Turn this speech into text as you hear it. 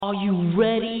Are you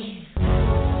ready?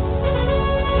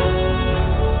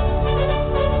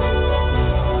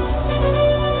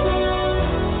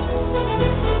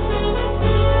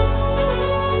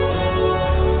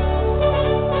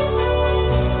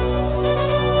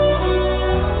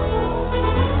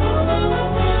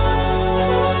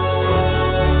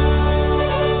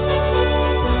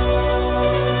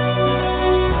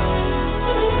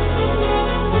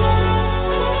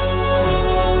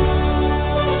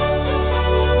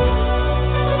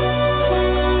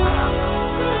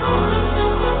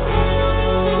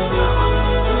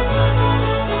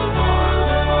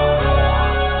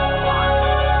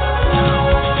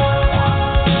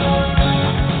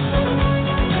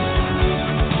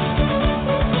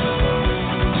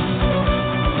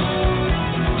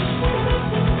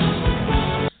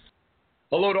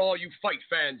 Hello to all you fight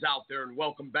fans out there, and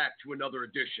welcome back to another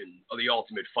edition of the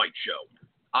Ultimate Fight Show.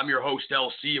 I'm your host,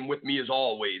 LC, and with me as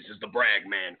always is the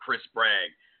Braggman, Chris Bragg.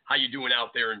 How you doing out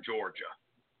there in Georgia?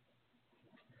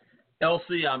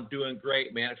 LC, I'm doing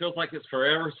great, man. It feels like it's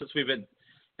forever since we've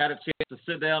had a chance to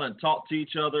sit down and talk to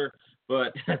each other,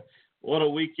 but what a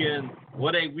weekend,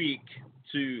 what a week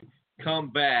to come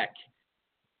back.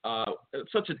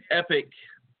 Such an epic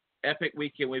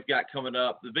weekend we've got coming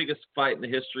up, the biggest fight in the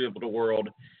history of the world.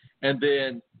 And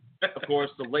then, of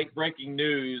course, the late-breaking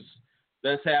news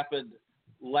that's happened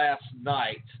last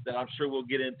night that I'm sure we'll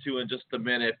get into in just a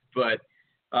minute. But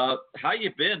how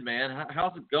you been, man?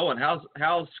 How's it going?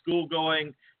 How's school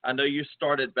going? I know you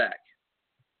started back.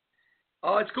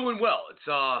 It's going well.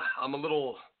 I'm a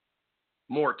little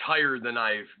more tired than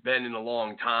I've been in a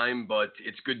long time, but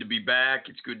it's good to be back.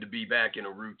 It's good to be back in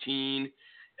a routine.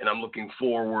 And I'm looking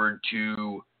forward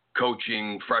to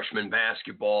coaching freshman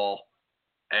basketball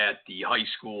at the high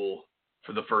school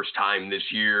for the first time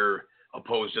this year,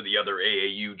 opposed to the other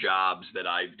AAU jobs that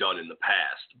I've done in the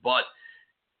past. But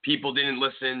people didn't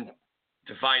listen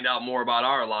to find out more about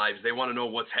our lives. They want to know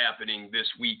what's happening this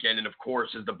weekend. And, of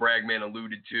course, as the Braggman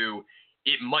alluded to,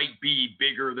 it might be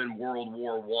bigger than World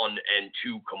War I and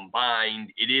II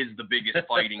combined. It is the biggest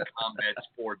fight in combat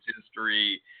sports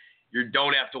history. You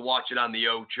don't have to watch it on the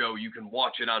Ocho. You can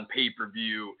watch it on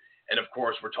pay-per-view. And, of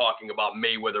course, we're talking about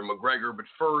Mayweather-McGregor. But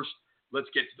first, let's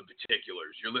get to the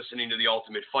particulars. You're listening to The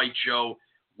Ultimate Fight Show,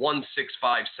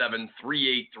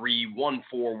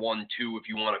 1-657-383-1412 if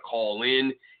you want to call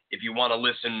in. If you want to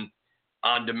listen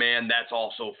on demand, that's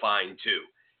also fine, too.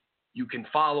 You can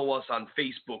follow us on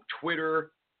Facebook,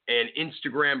 Twitter, and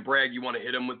Instagram. Bragg, you want to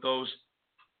hit them with those?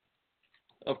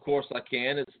 Of course I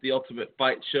can. It's The Ultimate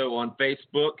Fight Show on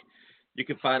Facebook. You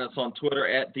can find us on Twitter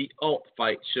at The Ult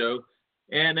Fight Show,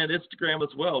 and at Instagram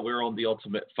as well. We're on The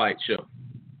Ultimate Fight Show.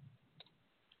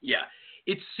 Yeah,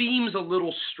 it seems a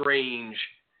little strange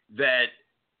that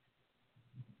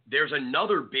there's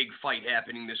another big fight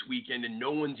happening this weekend, and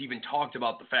no one's even talked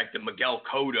about the fact that Miguel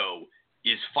Cotto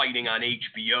is fighting on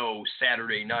HBO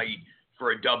Saturday night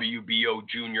for a WBO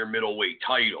junior middleweight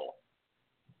title.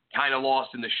 Kind of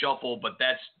lost in the shuffle, but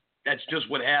that's just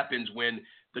what happens when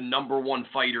the number one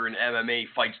fighter in MMA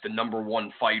fights the number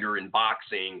one fighter in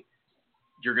boxing.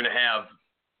 You're going to have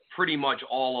pretty much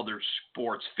all other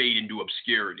sports fade into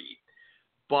obscurity.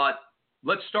 But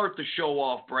let's start the show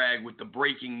off, Bragg, with the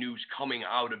breaking news coming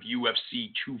out of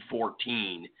UFC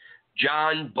 214.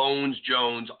 John Bones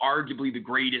Jones, arguably the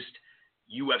greatest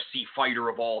UFC fighter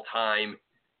of all time,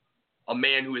 a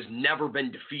man who has never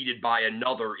been defeated by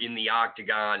another in the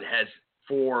octagon, has,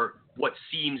 for what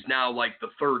seems now like the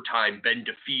third time, been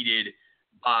defeated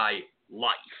by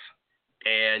life.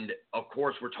 And, of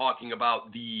course, we're talking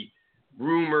about the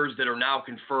rumors that are now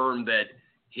confirmed that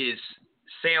his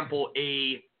Sample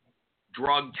A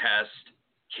drug test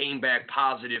came back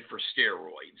positive for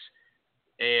steroids.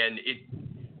 And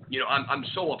I'm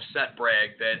so upset,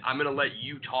 Bragg, that I'm going to let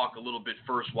you talk a little bit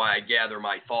first while I gather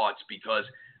my thoughts, because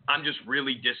I'm just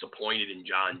really disappointed in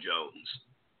John Jones.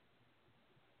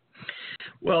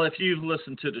 Well, if you've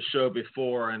listened to the show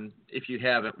before, and if you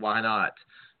haven't, why not?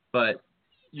 But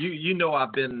you know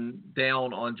I've been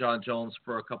down on John Jones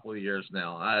for a couple of years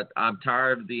now. I'm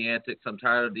tired of the antics. I'm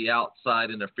tired of the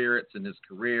outside interference in his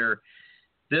career.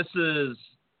 This is,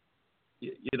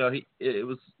 it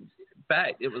was,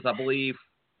 I believe,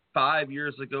 5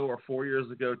 years ago or 4 years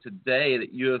ago today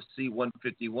that UFC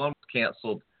 151 was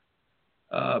canceled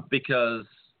because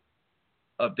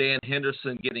of Dan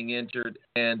Henderson getting injured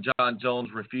and John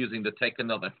Jones refusing to take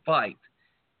another fight.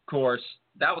 Of course,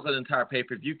 that was an entire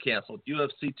pay-per-view canceled.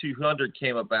 UFC 200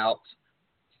 came about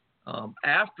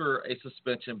after a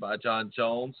suspension by John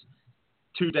Jones.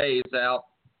 2 days out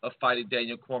of fighting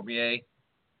Daniel Cormier,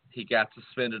 he got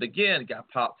suspended again, got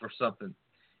popped for something.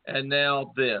 And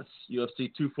now this,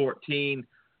 UFC 214,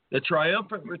 the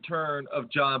triumphant return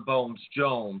of John Bones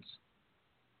Jones.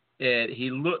 And he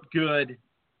looked good.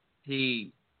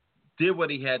 He did what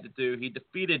he had to do. He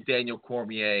defeated Daniel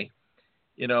Cormier.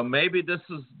 You know, maybe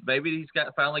he's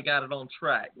finally got it on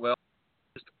track. Well,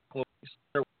 what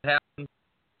happens?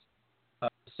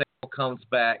 Sample comes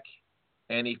back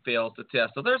and he fails the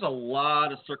test. So there's a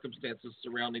lot of circumstances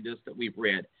surrounding this that we've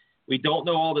read. We don't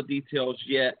know all the details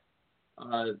yet.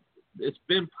 It's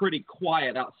been pretty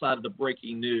quiet outside of the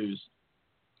breaking news.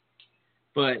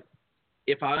 But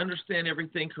if I understand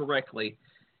everything correctly,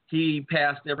 he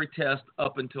passed every test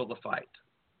up until the fight.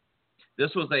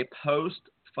 This was a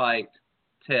post-fight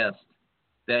test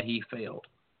that he failed.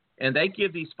 And they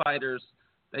give these fighters,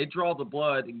 they draw the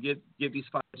blood and give these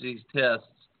fighters these tests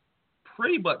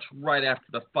pretty much right after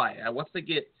the fight. Once they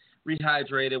get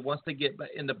rehydrated, once they get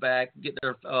in the back, get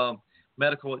their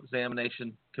medical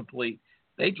examination complete,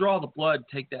 they draw the blood,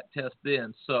 take that test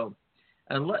in. So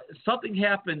unless something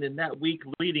happened in that week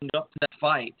leading up to that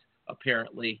fight,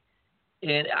 apparently,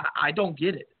 and I don't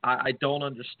get it. I don't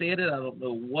understand it. I don't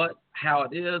know how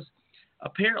it is.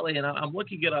 Apparently, and I'm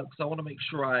looking it up because I want to make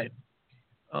sure I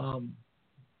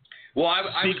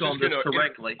speak on this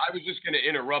correctly. I was just going to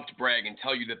interrupt, Bragg, and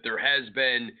tell you that there has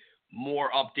been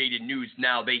more updated news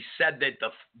now. They said that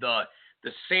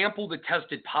the sample that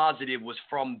tested positive was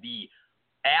from the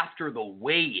after the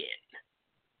weigh-in,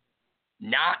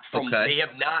 not from. Okay. They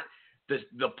have not.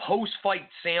 The post-fight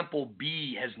sample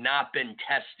B has not been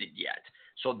tested yet.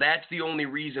 So that's the only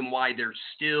reason why there's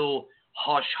still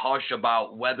hush-hush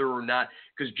about whether or not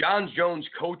 – because John Jones'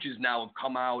 coaches now have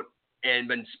come out and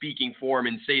been speaking for him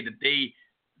and say that they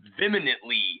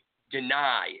vehemently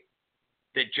deny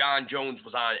that John Jones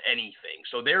was on anything.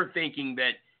 So they're thinking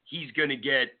that he's going to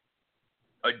get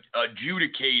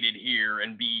adjudicated here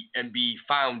and be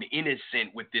found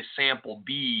innocent with this sample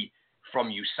B from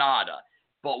USADA.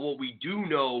 But what we do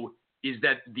know is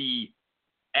that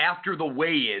after the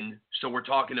weigh-in, so we're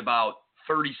talking about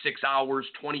 36 hours,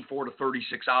 24 to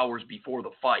 36 hours before the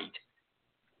fight,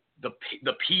 the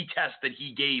P test that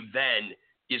he gave then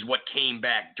is what came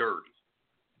back dirty.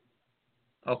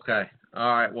 Okay.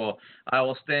 All right. Well, I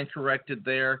will stand corrected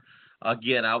there.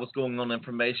 Again, I was going on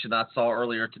information I saw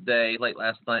earlier today, late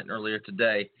last night and earlier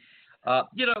today.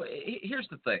 Here's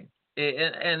the thing.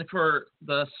 And for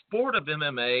the sport of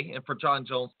MMA and for John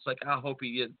Jones, it's like I hope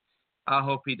he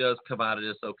does come out of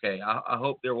this okay. I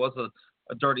hope there was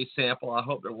a dirty sample. I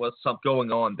hope there was something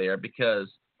going on there because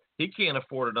he can't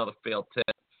afford another failed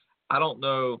test. I don't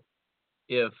know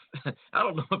if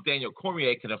Daniel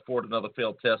Cormier can afford another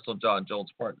failed test on John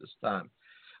Jones' part this time.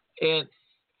 And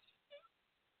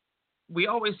we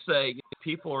always say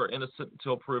people are innocent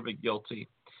until proven guilty.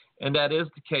 And that is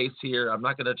the case here. I'm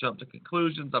not going to jump to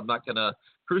conclusions. I'm not going to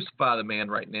crucify the man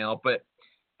right now. But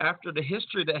after the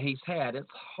history that he's had, it's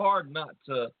hard not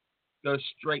to go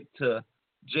straight to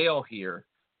jail here.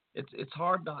 It's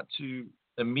hard not to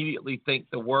immediately think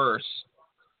the worst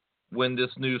when this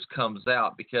news comes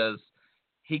out because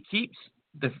he keeps,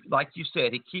 like you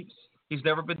said, he's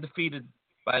never been defeated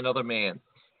by another man.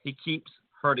 He keeps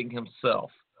hurting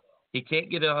himself. He can't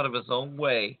get out of his own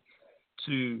way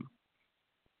to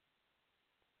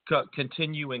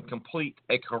continue and complete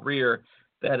a career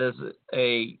that is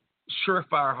a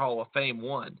surefire Hall of Fame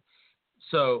one.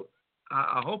 So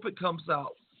I hope it comes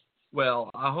out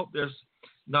well. I hope they're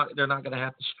not going to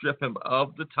have to strip him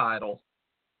of the title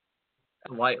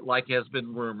like has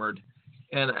been rumored.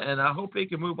 And I hope he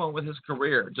can move on with his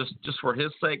career just for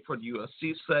his sake, for the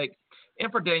UFC's sake,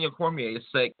 and for Daniel Cormier's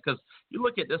sake. Because you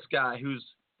look at this guy who's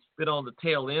been on the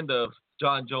tail end of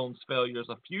John Jones' failures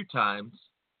a few times.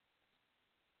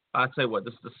 I'd say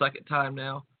this is the second time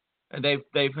now, and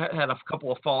they've had a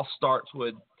couple of false starts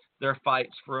with their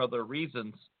fights for other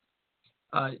reasons.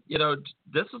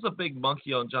 This is a big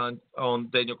monkey on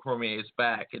Daniel Cormier's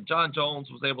back, and John Jones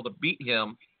was able to beat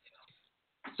him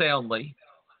soundly.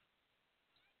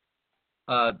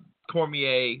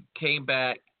 Cormier came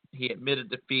back. He admitted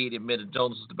defeat, admitted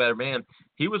Jones was the better man.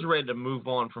 He was ready to move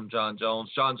on from John Jones.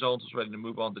 John Jones was ready to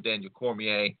move on to Daniel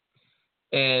Cormier.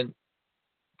 And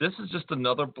this is just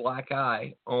another black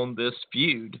eye on this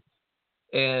feud.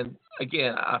 And,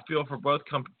 again, I feel for both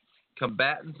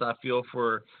combatants. I feel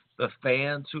for the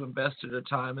fans who invested their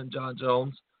time in John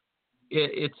Jones.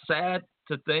 It's sad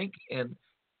to think, and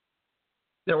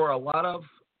there were a lot of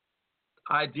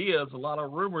ideas, a lot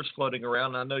of rumors floating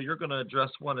around. I know you're going to address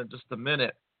one in just a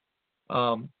minute.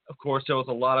 Of course, there was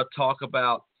a lot of talk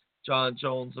about John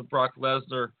Jones and Brock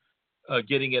Lesnar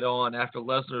getting it on after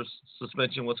Lesnar's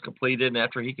suspension was completed and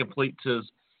after he completes his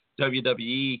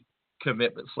WWE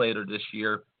commitments later this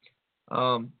year.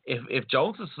 If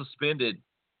Jones is suspended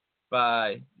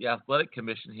by the athletic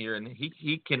commission here, and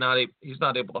he's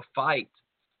not able to fight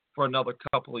for another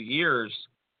couple of years,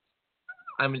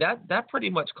 I mean that pretty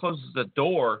much closes the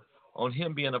door on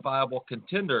him being a viable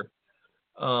contender.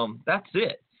 That's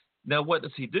it. Now what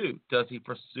does he do? Does he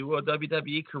pursue a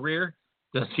WWE career?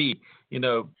 Does he,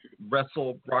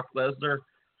 wrestle Brock Lesnar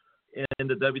in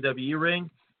the WWE ring?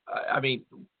 I mean,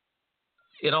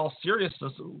 in all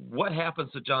seriousness, what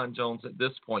happens to John Jones at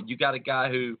this point? You got a guy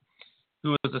who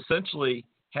has essentially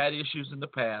had issues in the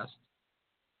past.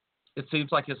 It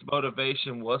seems like his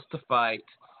motivation was to fight.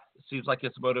 It seems like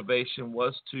his motivation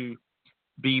was to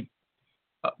be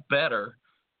better.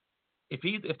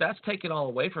 If that's taken all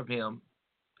away from him,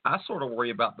 I sort of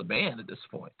worry about the man at this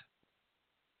point.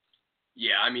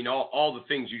 Yeah, I mean, all the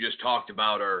things you just talked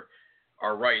about are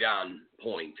right on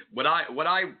point. What I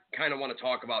kind of want to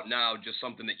talk about now, just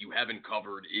something that you haven't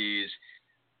covered, is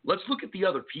let's look at the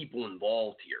other people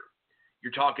involved here.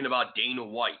 You're talking about Dana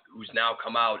White, who's now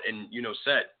come out and,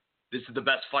 said, this is the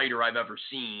best fighter I've ever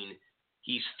seen.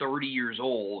 He's 30 years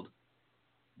old.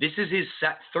 This is his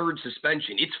third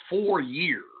suspension. It's 4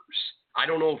 years. I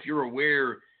don't know if you're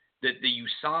aware that the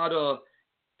USADA,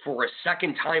 for a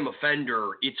second-time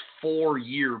offender, it's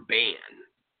 4-year ban.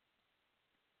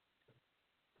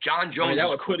 John Jones, that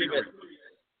would put him at,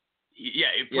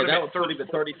 it put him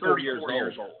at 34 years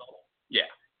old.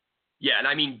 Yeah, and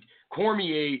I mean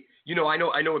Cormier. I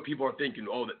know what people are thinking.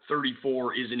 Oh, that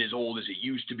 34 isn't as old as it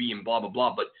used to be, and blah blah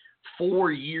blah. But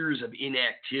 4 years of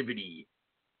inactivity,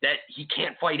 that he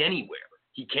can't fight anywhere.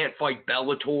 He can't fight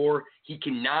Bellator. He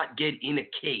cannot get in a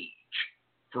cage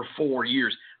for 4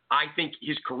 years. I think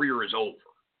his career is over.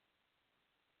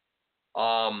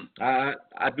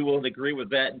 I'd be willing to agree with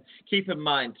that. And keep in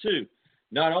mind, too,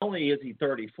 not only is he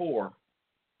 34,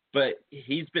 but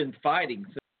he's been fighting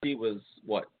since he was,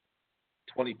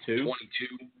 22?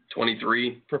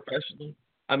 23. Professionally.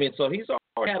 I mean, so he's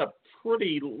already had a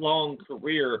pretty long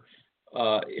career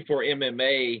for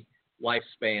MMA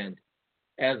lifespan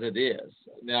as it is.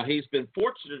 Now, he's been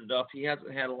fortunate enough. He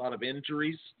hasn't had a lot of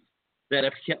injuries that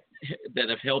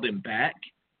have held him back.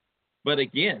 But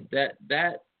again, that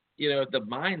the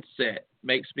mindset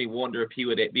makes me wonder if he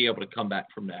would be able to come back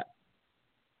from that.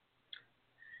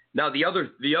 Now, the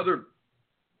other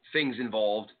things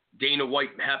involved, Dana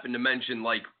White happened to mention,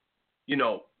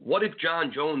 what if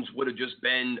John Jones would have just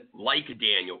been like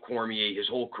Daniel Cormier his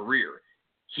whole career?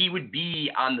 He would be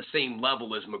on the same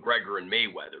level as McGregor and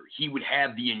Mayweather. He would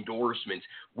have the endorsements.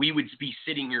 We would be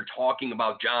sitting here talking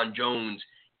about John Jones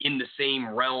in the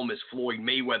same realm as Floyd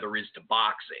Mayweather is to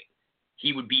boxing.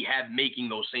 He would be making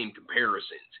those same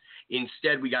comparisons.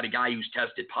 Instead, we got a guy who's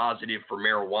tested positive for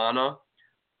marijuana,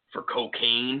 for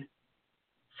cocaine,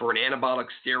 for an anabolic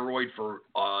steroid, for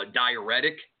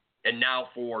diuretic, and now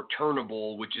for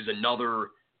Turnbull, which is another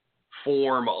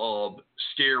form of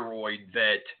steroid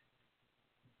that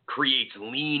creates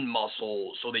lean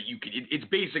muscle so that you can.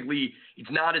 It's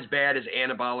not as bad as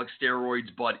anabolic steroids,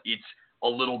 but it's a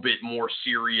little bit more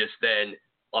serious than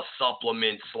a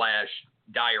supplement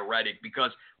 / diuretic,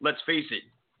 because let's face it,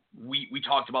 we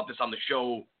talked about this on the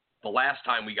show the last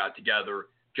time we got together.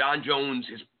 John Jones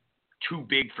is too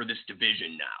big for this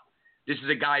division now. This is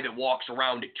a guy that walks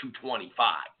around at 225,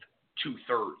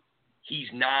 230.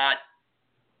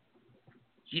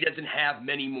 He doesn't have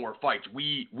many more fights.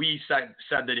 We said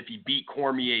that if he beat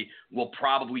Cormier, we'll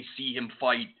probably see him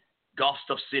fight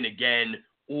Gustafsson again,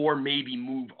 or maybe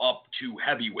move up to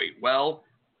heavyweight. Well,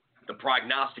 the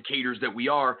prognosticators that we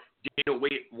are, Dana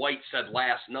White said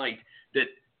last night that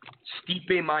Stipe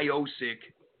Miocic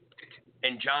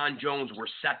and John Jones were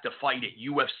set to fight at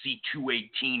UFC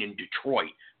 218 in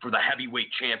Detroit for the heavyweight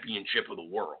championship of the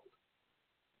world.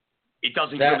 It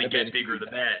doesn't really get bigger than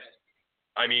that.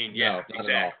 I mean, yeah, no,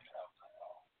 exactly.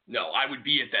 No, I would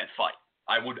be at that fight.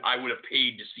 I would have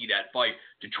paid to see that fight.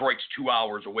 Detroit's 2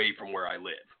 hours away from where I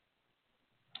live.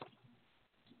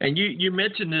 And you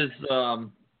mentioned his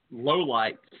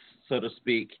lowlights, so to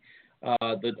speak,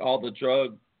 all the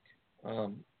drug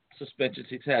suspensions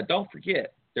he's had. Don't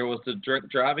forget, there was the drink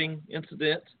driving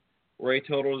incident where he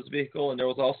totaled his vehicle, and there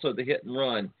was also the hit and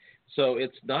run. So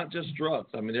it's not just drugs.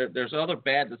 I mean, there's other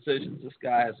bad decisions this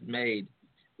guy has made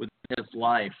within his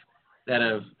life that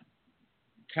have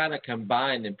kind of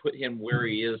combined and put him where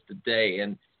he is today.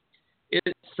 And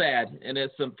it's sad, and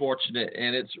it's unfortunate,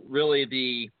 and it's really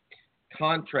the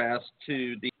contrast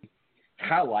to the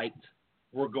highlight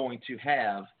we're going to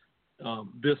have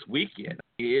this weekend.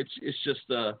 It's just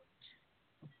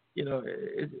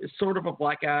it's sort of a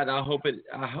black eye, and I hope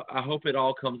it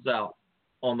all comes out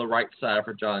on the right side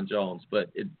for John Jones, but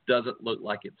it doesn't look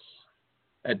like it's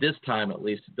at this time at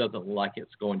least, it doesn't look like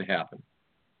it's going to happen.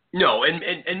 No,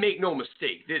 and make no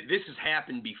mistake, this has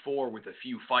happened before with a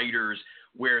few fighters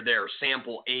where their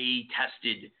sample A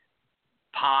tested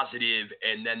positive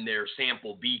and then their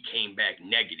sample B came back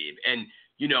negative. And,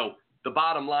 you know, the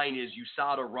bottom line is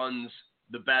USADA runs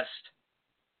the best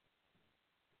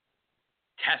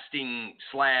testing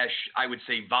 / I would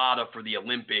say VADA for the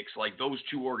Olympics. Like, those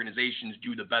two organizations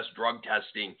do the best drug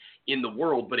testing in the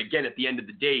world. But again, at the end of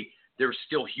the day, there's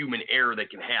still human error that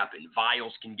can happen.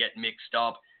 Vials can get mixed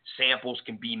up. Samples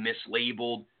can be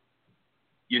mislabeled.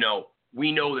 You know,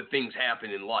 we know that things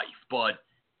happen in life, but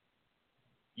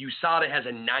USADA has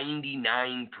a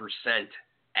 99%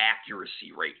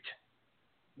 accuracy rate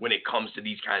when it comes to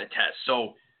these kind of tests.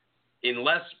 So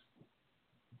unless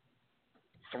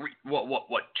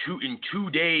in 2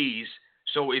 days,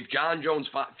 so if John Jones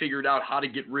figured out how to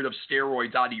get rid of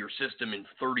steroids out of your system in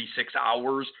 36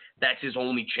 hours, that's his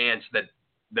only chance that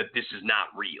this is not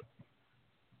real.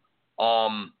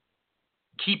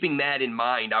 Keeping that in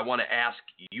mind, I want to ask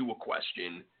you a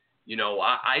question. You know,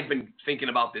 I've been thinking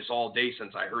about this all day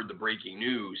since I heard the breaking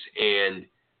news, and,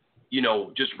 you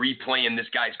know, just replaying this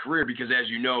guy's career, because as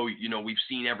you know, we've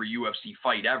seen every UFC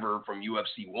fight ever from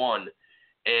UFC 1,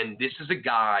 and this is a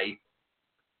guy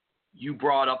you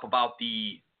brought up about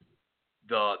the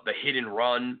hit and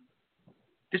run.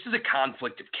 This is a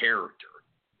conflict of character.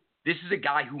 This is a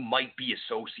guy who might be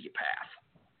a sociopath.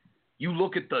 You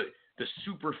look at the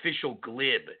superficial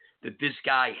glib that this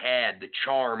guy had, the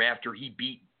charm after he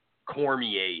beat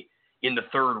Cormier in the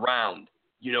 3rd round,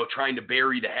 you know, trying to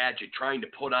bury the hatchet, trying to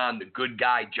put on the good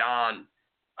guy, John,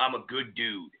 I'm a good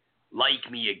dude, like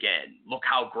me again, look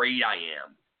how great I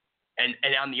am. And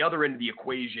on the other end of the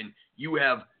equation, you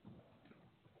have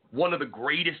one of the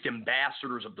greatest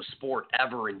ambassadors of the sport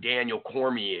ever in Daniel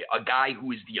Cormier, a guy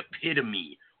who is the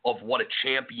epitome of what a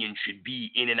champion should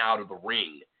be in and out of the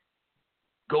ring.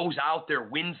 Goes out there,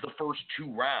 wins the first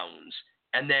 2 rounds,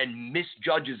 and then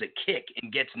misjudges a kick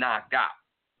and gets knocked out.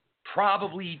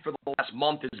 Probably for the last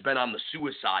month has been on the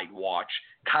suicide watch,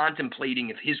 contemplating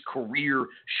if his career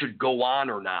should go on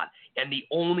or not. And the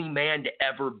only man to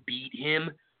ever beat him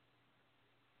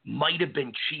might have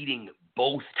been cheating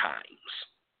both times.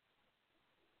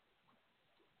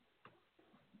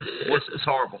 It's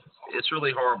horrible. It's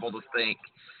really horrible to think.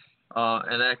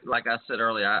 Like I said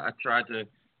earlier, I tried to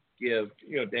give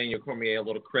Daniel Cormier a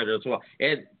little credit as well.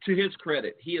 And to his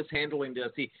credit, he is handling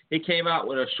this. He came out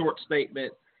with a short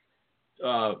statement,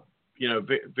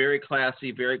 very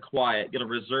classy, very quiet, going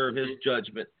to reserve his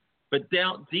judgment. But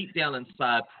deep down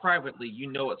inside, privately,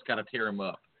 it's got to tear him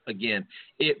up again.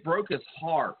 It broke his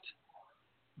heart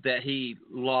that he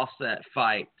lost that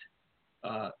fight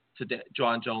to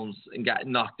John Jones and got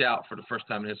knocked out for the first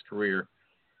time in his career.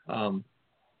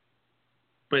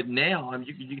 But now,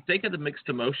 you think of the mixed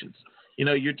emotions.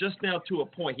 You're just now to a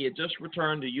point. He had just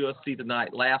returned to UFC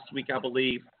tonight, last week, I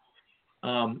believe.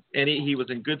 And he was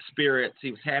in good spirits.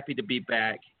 He was happy to be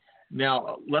back.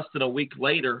 Now, less than a week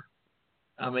later,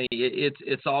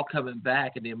 it's all coming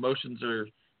back, and the emotions are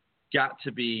got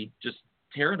to be just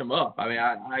tearing him up.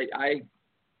 I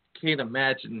can't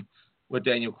imagine what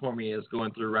Daniel Cormier is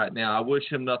going through right now. I wish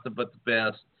him nothing but the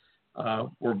best.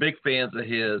 We're big fans of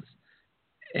his,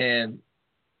 and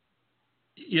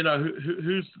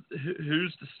who's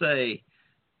to say,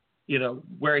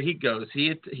 where he goes?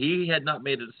 He had not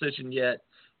made a decision yet.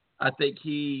 I think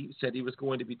he said he was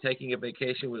going to be taking a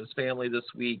vacation with his family this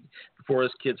week before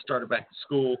his kids started back to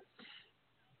school.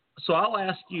 So I'll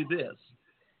ask you this.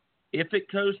 If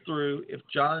it goes through, if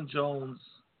John Jones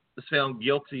is found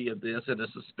guilty of this and is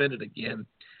suspended again,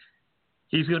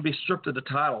 he's going to be stripped of the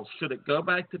titles. Should it go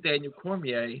back to Daniel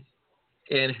Cormier?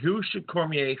 And who should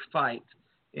Cormier fight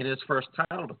in his first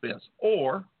title defense?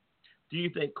 Or do you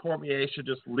think Cormier should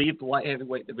just leave the light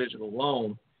heavyweight division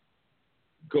alone,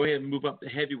 go ahead and move up to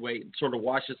heavyweight and sort of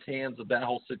wash his hands of that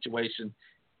whole situation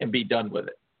and be done with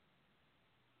it?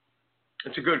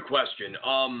 That's a good question.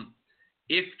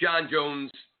 If John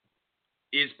Jones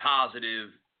is positive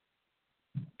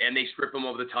and they strip him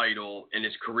of the title and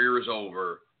his career is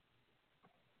over,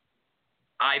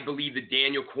 I believe that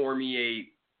Daniel Cormier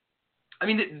 –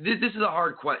 this is a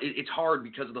hard question. It's hard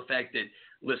because of the fact that,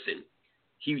 listen,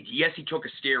 he took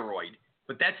a steroid,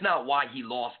 but that's not why he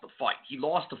lost the fight. He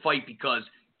lost the fight because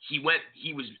he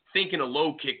was thinking a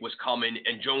low kick was coming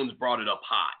and Jones brought it up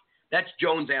high. That's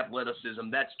Jones' athleticism.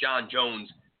 That's John Jones,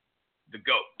 the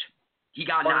GOAT. He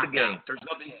got knocked out.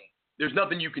 There's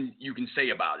nothing you can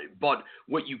say about it. But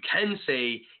what you can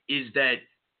say is that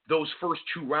those first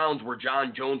 2 rounds where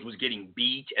John Jones was getting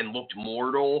beat and looked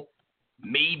mortal,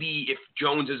 maybe if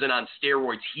Jones isn't on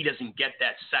steroids, he doesn't get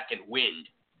that second wind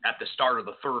at the start of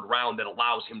the third round that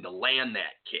allows him to land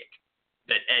that kick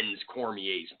that ends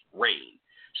Cormier's reign.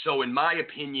 So in my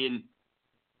opinion,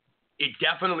 it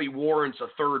definitely warrants a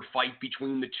third fight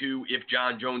between the two if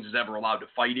John Jones is ever allowed to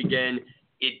fight again.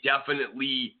 It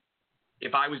definitely,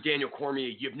 if I was Daniel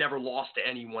Cormier, you've never lost to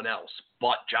anyone else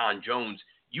but John Jones.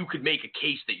 You could make a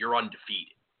case that you're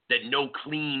undefeated, that no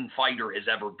clean fighter has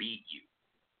ever beat you.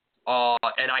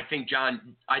 And I think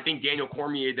Daniel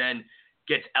Cormier then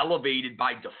gets elevated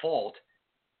by default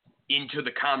into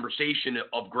the conversation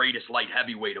of greatest light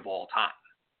heavyweight of all time.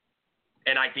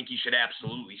 And I think he should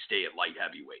absolutely stay at light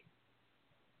heavyweight.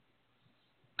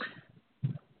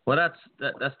 Well, that's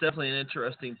definitely an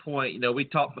interesting point. We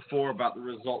talked before about the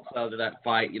results out of that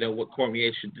fight, what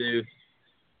Cormier should do.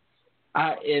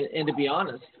 And to be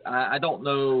honest, I don't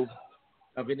know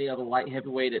of any other light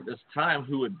heavyweight at this time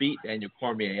who would beat Daniel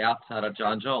Cormier outside of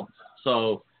John Jones.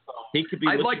 So he could be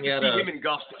I'd looking like to at see him and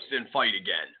Gustafsson fight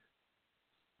again.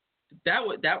 That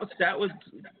would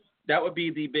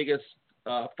be the biggest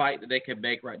fight that they could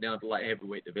make right now in the light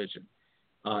heavyweight division.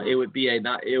 It would be a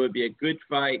good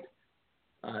fight.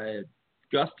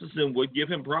 Gustafsson would give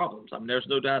him problems. I mean, there's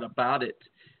no doubt about it.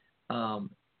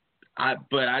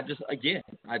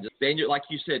 Daniel, like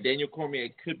you said, Daniel Cormier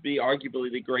could be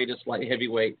arguably the greatest light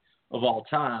heavyweight of all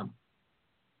time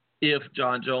if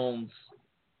John Jones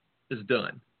is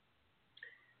done.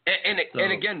 And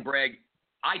again, Bragg,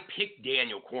 I picked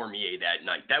Daniel Cormier that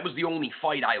night. That was the only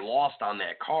fight I lost on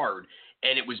that card,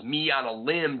 and it was me on a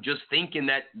limb just thinking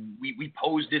that we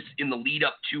posed this in the lead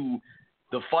up to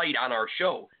the fight on our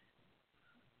show.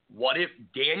 What if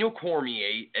Daniel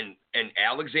Cormier and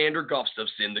Alexander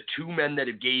Gustafsson, the two men that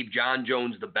have gave John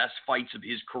Jones the best fights of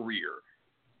his career,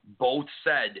 both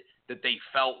said that they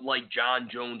felt like John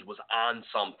Jones was on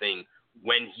something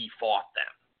when he fought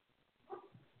them?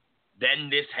 Then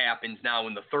this happens now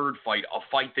in the third fight, a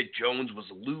fight that Jones was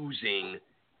losing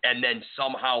and then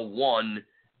somehow won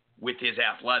with his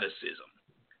athleticism.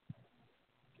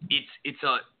 It's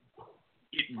a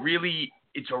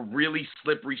really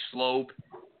slippery slope,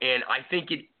 and I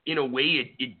think in a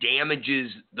way it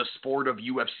damages the sport of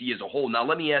UFC as a whole. Now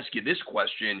let me ask you this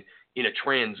question in a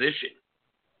transition.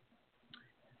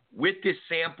 With this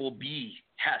sample B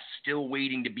test still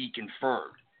waiting to be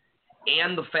confirmed,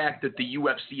 and the fact that the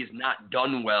UFC has not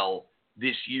done well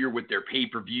this year with their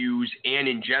pay-per-views and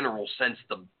in general since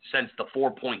the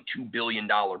 $4.2 billion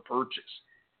purchase.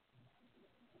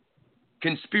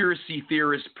 Conspiracy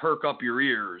theorists, perk up your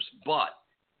ears, but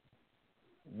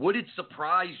would it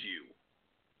surprise you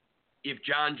if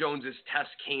John Jones's test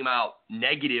came out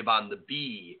negative on the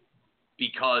B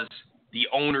because the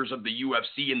owners of the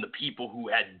UFC and the people who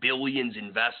had billions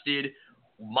invested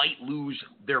might lose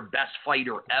their best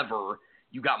fighter ever?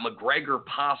 You got McGregor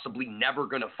possibly never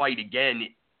going to fight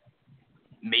again,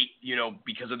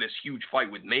 because of this huge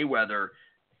fight with Mayweather.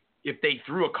 If they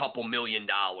threw a couple $1 million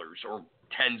or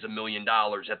tens of $1 million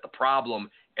at the problem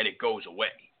and it goes away.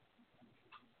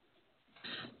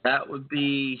 That would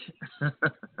be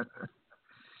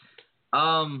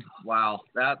wow.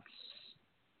 That's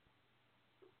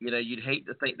you'd hate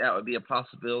to think that would be a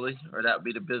possibility or that would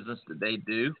be the business that they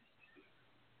do.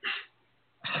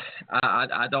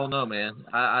 I don't know, man.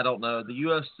 I don't know. The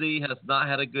UFC has not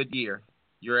had a good year.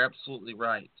 You're absolutely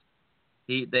right.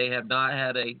 They have not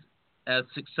had as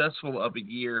successful of a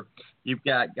year. You've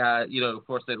got guys, of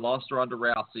course they lost Ronda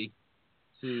Rousey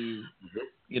to,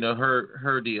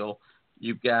 her deal.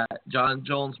 You've got John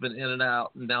Jones been in and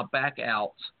out, and now back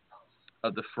out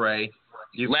of the fray.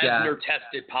 Lesnar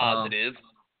tested positive.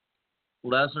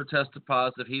 Lesnar tested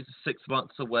positive. He's 6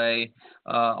 months away.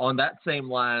 On that same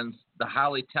lines, the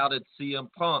highly touted CM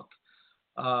Punk,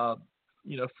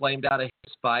 flamed out of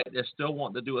his fight. They're still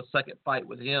wanting to do a second fight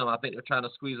with him. I think they're trying to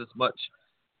squeeze as much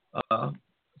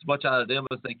out of them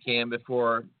as they can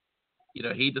before,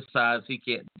 he decides he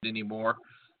can't do it anymore.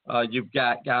 You've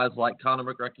got guys like Conor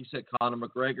McGregor, like you said, Conor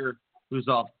McGregor, who's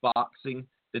off boxing.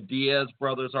 The Diaz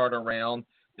brothers aren't around.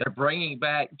 They're bringing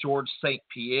back George St.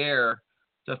 Pierre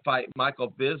to fight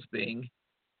Michael Bisping.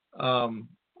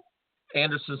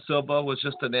 Anderson Silva was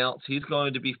just announced. He's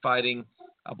going to be fighting,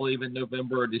 I believe, in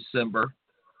November or December.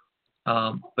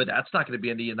 But that's not going to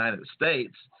be in the United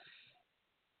States.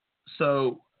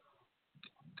 So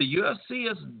the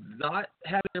UFC is not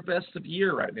having their best of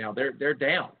year right now. They're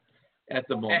down at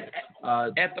the moment.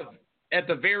 At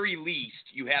the very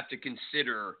least, you have to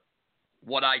consider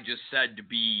what I just said to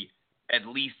be at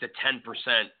least a 10%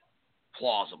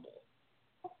 plausible.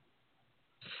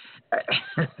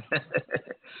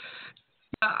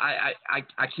 I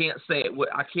can't say it.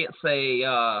 I can't say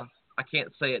I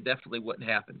can't say it definitely wouldn't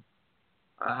happen.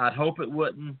 I'd hope it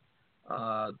wouldn't.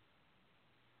 The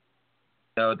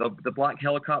black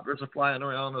helicopters are flying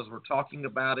around as we're talking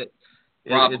about it.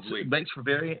 Probably. It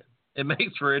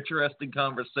makes for interesting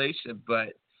conversation,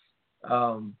 but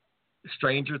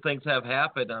stranger things have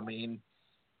happened. I mean,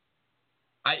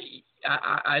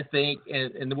 I think,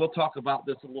 and we'll talk about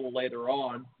this a little later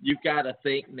on. You've got to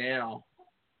think now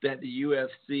that the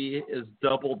UFC is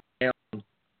doubled down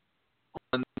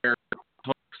on their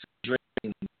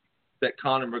dream that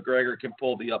Conor McGregor can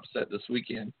pull the upset this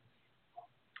weekend.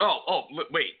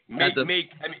 Wait.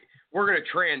 We're going to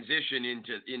transition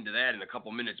into that in a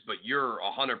couple minutes, but you're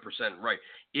 100% right.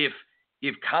 If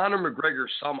Conor McGregor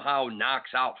somehow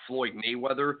knocks out Floyd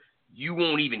Mayweather, you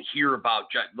won't even hear about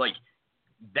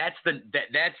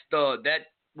that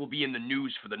will be in the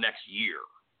news for the next year.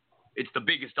 It's the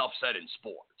biggest upset in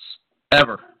sports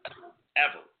ever.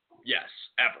 Yes,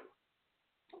 ever.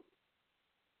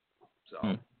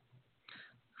 So.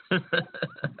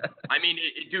 I mean,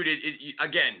 dude,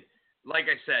 again, like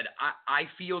I said, I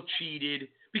feel cheated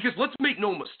because let's make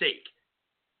no mistake.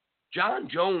 John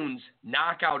Jones'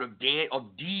 knockout of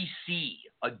DC,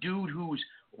 a dude who's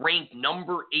ranked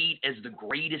number 8 as the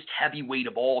greatest heavyweight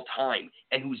of all time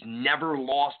and who's never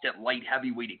lost at light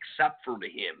heavyweight except for to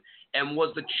him, and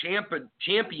was the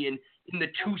champion in the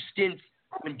 2 stints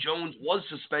when Jones was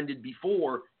suspended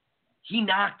before, he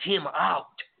knocked him out.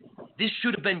 This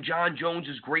should have been John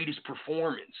Jones' greatest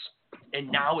performance,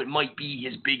 and now it might be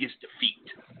his biggest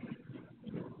defeat.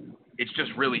 It's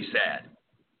just really sad.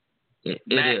 It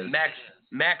is.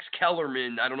 Max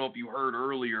Kellerman, I don't know if you heard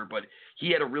earlier, but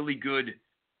he had a really good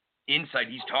insight.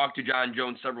 He's talked to John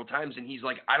Jones several times, and he's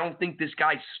like, I don't think this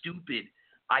guy's stupid.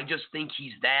 I just think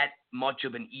he's that much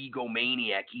of an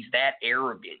egomaniac. He's that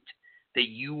arrogant that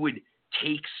you would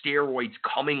take steroids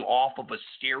coming off of a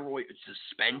steroid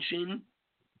suspension.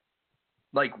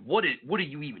 Like, what are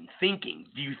you even thinking?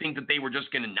 Do you think that they were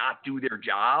just going to not do their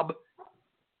job?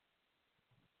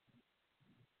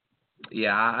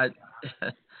 Yeah,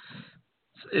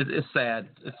 it's sad.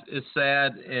 It's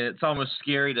sad, and it's almost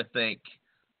scary to think,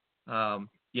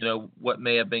 what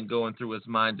may have been going through his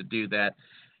mind to do that.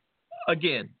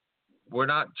 Again, we're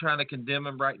not trying to condemn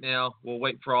him right now. We'll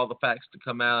wait for all the facts to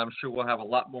come out. I'm sure we'll have a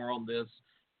lot more on this,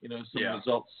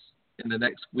 results in the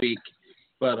next week.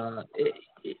 But I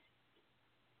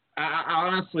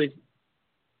honestly,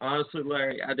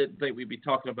 Larry, I didn't think we'd be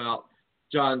talking about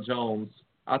John Jones.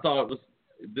 I thought it was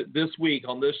this week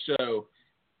on this show,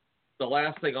 the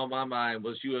last thing on my mind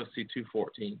was UFC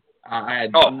 214. I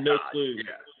had no clue.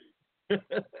 Yeah.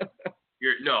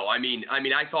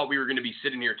 I thought we were going to be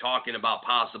sitting here talking about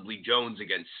possibly Jones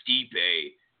against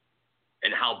Stipe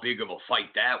and how big of a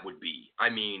fight that would be.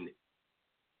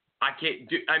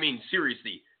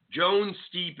 Seriously, Jones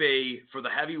Stipe for the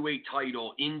heavyweight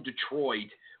title in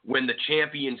Detroit when the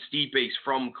champion Stipe's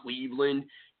from Cleveland,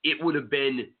 it would have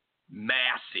been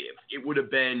massive. It would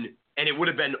have been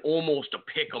almost a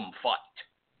pick'em fight.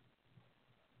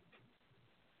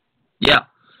 Yeah,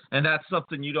 and that's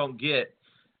something you don't get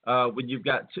when you've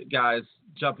got guys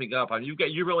jumping up.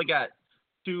 You really got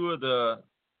two of the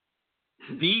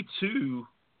two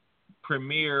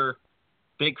premier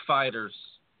big fighters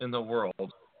in the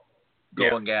world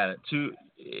going at it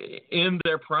in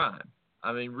their prime.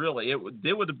 Really, it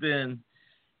would have been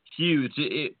huge.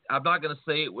 I'm not going to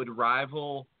say it would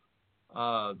rival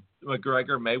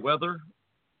McGregor Mayweather,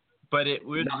 but it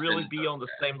would really be on the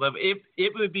same level.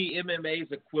 It would be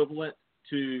MMA's equivalent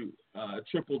to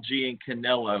Triple G and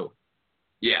Canelo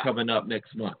coming up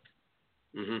next month.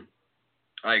 Mm-hmm.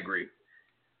 I agree.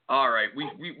 All right,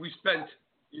 we spent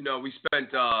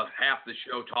half the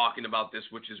show talking about this,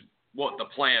 which is what the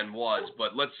plan was.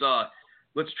 But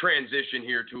let's transition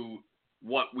here to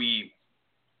what we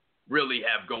really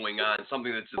have going on,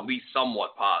 something that's at least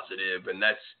somewhat positive, and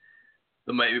that's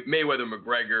the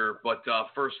Mayweather-McGregor. But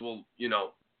first we'll,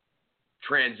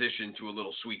 transition to a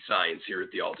little sweet science here at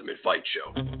the Ultimate Fight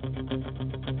Show.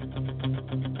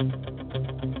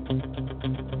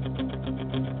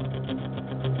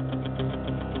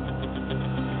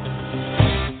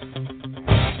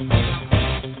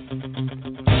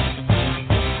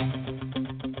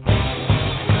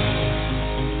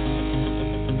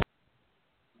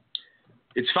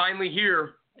 It's finally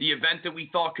here. The event that we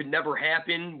thought could never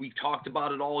happen. We've talked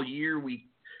about it all year.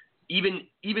 Even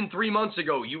 3 months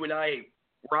ago, you and I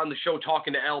were on the show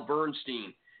talking to Al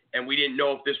Bernstein, and we didn't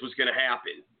know if this was going to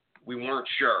happen. We weren't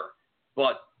sure.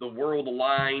 But the world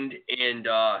aligned, and,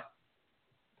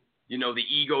 the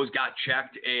egos got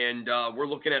checked, and we're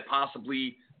looking at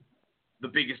possibly the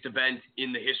biggest event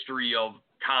in the history of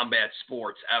combat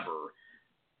sports ever.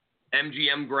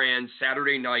 MGM Grand,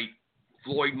 Saturday night,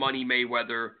 Floyd Money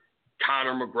Mayweather,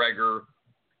 Conor McGregor,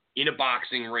 in a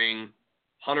boxing ring,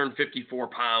 154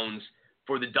 pounds,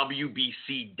 for the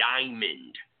WBC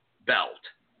Diamond belt.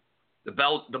 The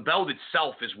belt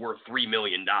itself is worth $3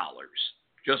 million.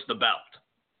 Just the belt.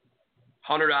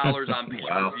 $100 on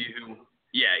pay-per-view. Wow.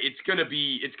 Yeah, it's gonna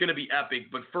be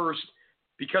epic. But first,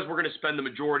 because we're gonna spend the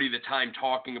majority of the time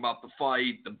talking about the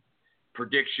fight, the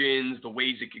predictions, the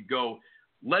ways it could go,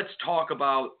 let's talk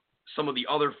about some of the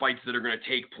other fights that are gonna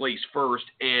take place first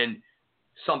and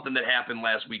something that happened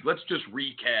last week. Let's just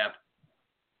recap.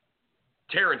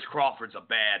 Terrence Crawford's a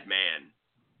bad man.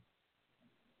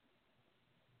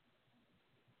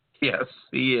 Yes,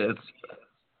 he is.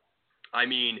 I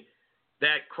mean,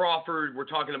 that Crawford, we're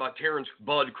talking about Terrence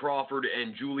Bud Crawford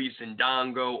and Julius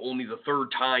Ndongo, only the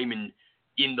third time in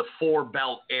the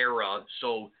four-belt era,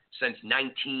 so since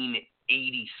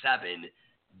 1987,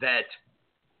 that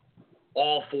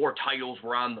all four titles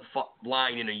were on the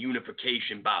line in a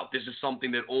unification bout. This is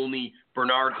something that only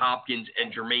Bernard Hopkins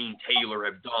and Jermaine Taylor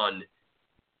have done,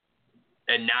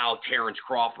 and now Terrence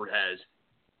Crawford has.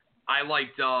 I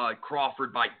liked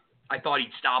Crawford I thought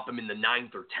he'd stop him in the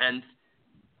 9th or 10th.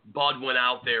 Bud went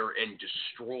out there and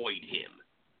destroyed him.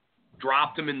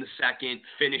 Dropped him in the 2nd,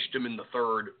 finished him in the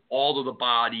 3rd, all to the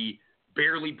body,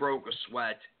 barely broke a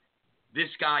sweat. This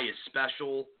guy is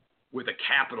special with a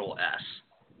capital S.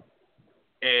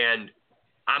 And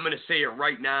I'm going to say it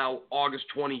right now, August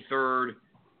 23rd,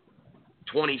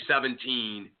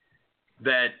 2017,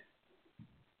 that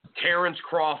Terrence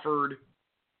Crawford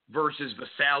versus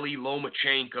Vasily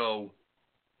Lomachenko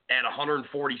at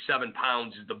 147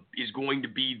 pounds is going to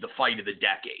be the fight of the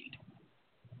decade.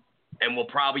 And we'll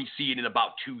probably see it in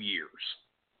about 2 years.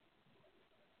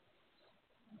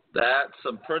 That's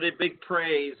some pretty big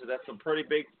praise. That's some pretty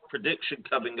big prediction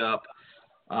coming up,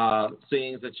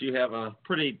 seeing that you have a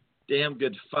pretty damn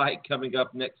good fight coming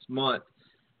up next month.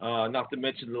 Not to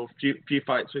mention the few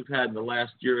fights we've had in the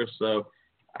last year or so.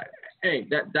 Hey,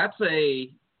 that's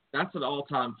an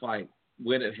all-time fight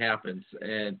when it happens,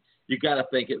 and you got to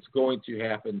think it's going to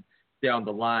happen down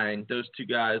the line. Those two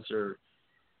guys are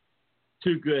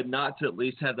too good not to at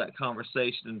least have that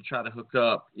conversation and try to hook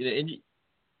up. And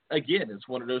again, it's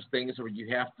one of those things where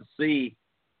you have to see,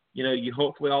 you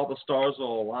hopefully all the stars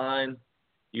will align.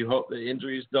 You hope the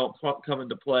injuries don't come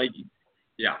into play.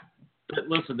 Yeah. But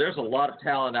listen, there's a lot of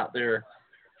talent out there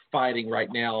fighting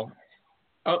right now.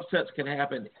 Upsets can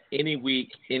happen any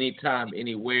week, anytime,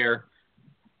 anywhere.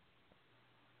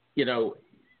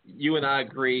 You and I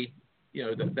agree,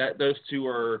 that those two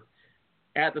are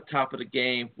at the top of the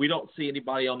game. We don't see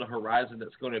anybody on the horizon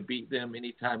that's going to beat them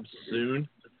anytime soon.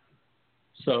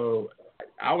 So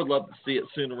I would love to see it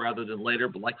sooner rather than later.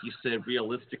 But like you said,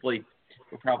 realistically,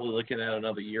 we're probably looking at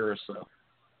another year or so.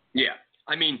 Yeah.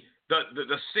 I mean,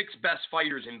 the 6 best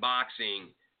fighters in boxing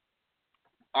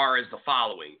are as the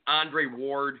following. Andre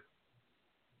Ward,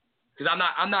 because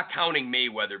I'm not counting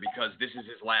Mayweather because this is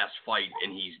his last fight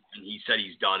and he said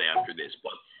he's done after this.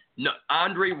 But no,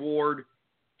 Andre Ward,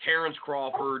 Terrence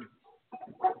Crawford,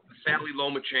 Vasily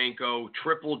Lomachenko,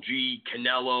 Triple G,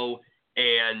 Canelo,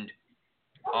 and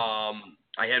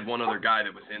I had one other guy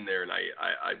that was in there, and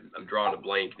I'm drawing a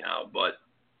blank now, but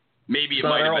maybe it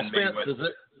might have been Mayweather. Spence, is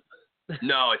it?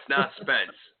 No, it's not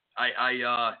Spence.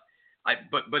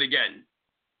 But again,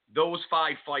 those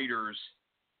 5 fighters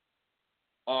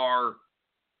are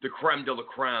the creme de la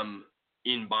creme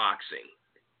in boxing.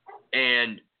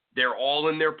 And they're all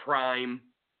in their prime,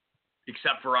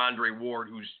 except for Andre Ward,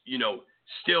 who's,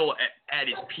 still at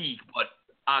his peak, but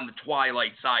on the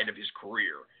twilight side of his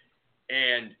career.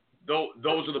 And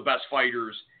those are the best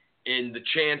fighters. And the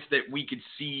chance that we could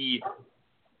see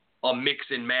a mix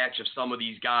and match of some of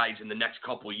these guys in the next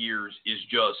couple of years is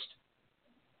just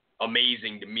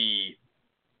amazing to me.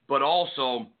 But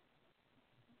also,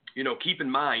 keep in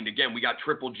mind, again, we got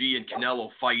Triple G and Canelo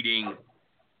fighting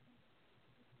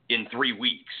in 3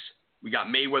 weeks. We got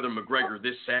Mayweather-McGregor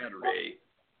this Saturday.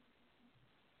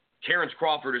 Terrence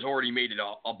Crawford has already made it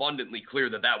abundantly clear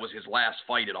that was his last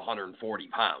fight at 140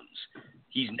 pounds.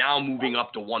 He's now moving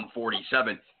up to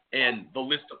 147, and the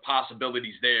list of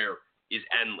possibilities there is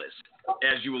endless.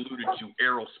 As you alluded to,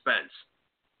 Errol Spence,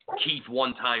 Keith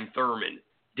One-Time Thurman,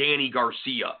 Danny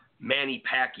Garcia, Manny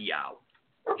Pacquiao,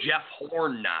 Jeff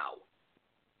Horn now,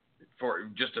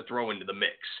 just to throw into the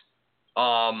mix.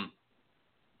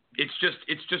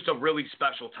 It's just a really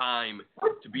special time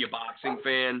to be a boxing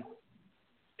fan,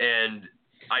 and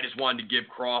I just wanted to give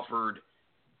Crawford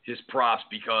his props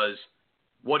because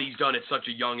what he's done at such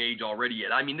a young age already.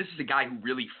 And I mean, this is a guy who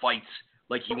really fights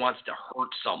like he wants to hurt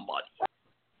somebody.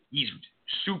 He's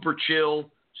super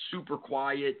chill, super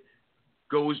quiet,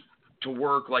 goes to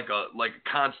work like a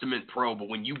consummate pro, but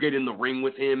when you get in the ring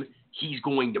with him, he's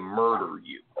going to murder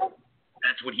you.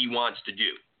 That's what he wants to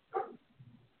do.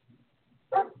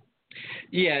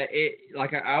 Yeah,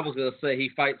 like I was going to say, he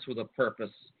fights with a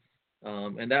purpose,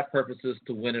 and that purpose is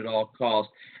to win at all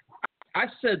costs. I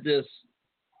said this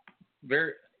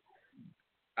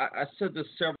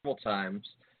several times,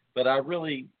 but I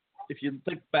really, if you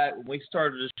think back when we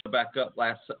started this show back up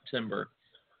last September,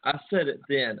 I said it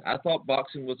then. I thought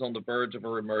boxing was on the verge of a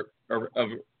reemergence.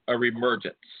 Is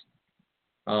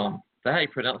that how you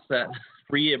pronounce that?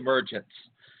 Reemergence.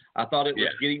 I thought it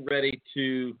was getting ready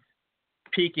to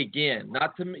peak again.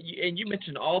 And you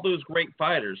mentioned all those great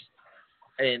fighters,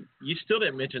 and you still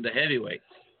didn't mention the heavyweights.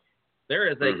 There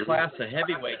is a class of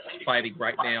heavyweights fighting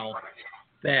right now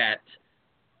that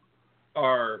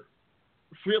are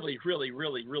really, really,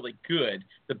 really, really good.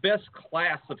 The best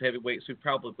class of heavyweights we've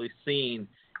probably seen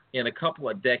in a couple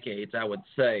of decades, I would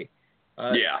say.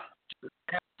 Boxing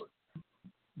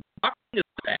is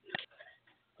back.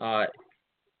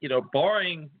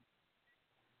 Barring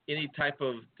any type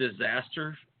of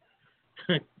disaster,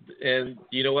 and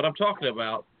you know what I'm talking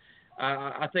about,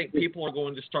 I think people are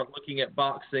going to start looking at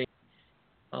boxing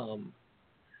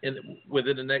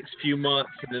within the next few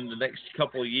months and in the next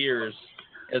couple of years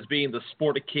as being the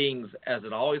sport of kings, as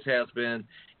it always has been.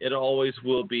 It always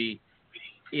will be.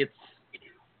 It's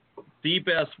the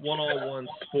best one-on-one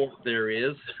sport there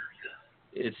is.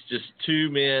 It's just two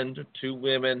men, two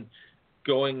women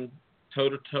going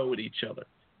toe-to-toe with each other.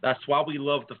 That's why we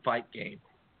love the fight game,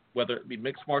 whether it be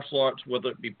mixed martial arts, whether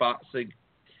it be boxing.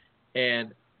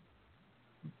 And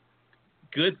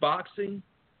good boxing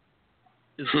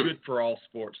is good for all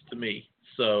sports to me.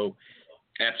 So,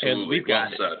 absolutely,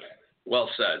 well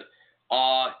said.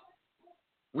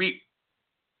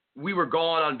 We were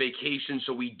gone on vacation,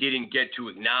 so we didn't get to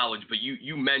acknowledge, but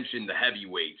you mentioned the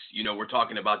heavyweights. We're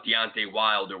talking about Deontay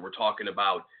Wilder. We're talking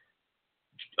about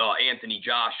Anthony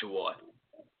Joshua,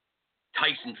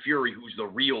 Tyson Fury, who's the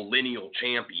real lineal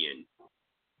champion,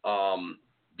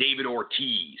 David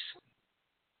Ortiz.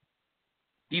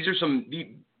 This is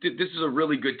a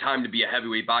really good time to be a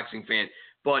heavyweight boxing fan,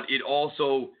 but it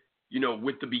also,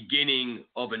 with the beginning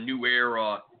of a new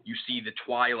era, you see the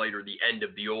twilight or the end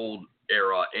of the old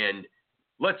era. And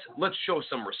let's show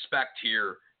some respect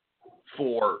here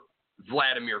for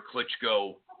Vladimir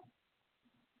Klitschko.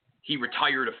 He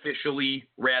retired officially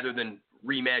rather than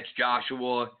rematch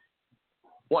Joshua.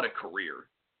 What a career.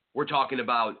 We're talking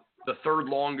about the third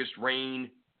longest reign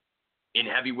in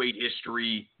heavyweight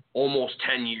history, almost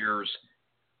 10 years,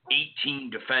 18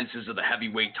 defenses of the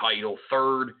heavyweight title,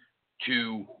 third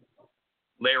to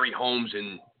Larry Holmes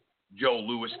and Joe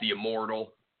Louis, the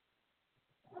Immortal.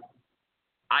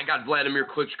 I got Vladimir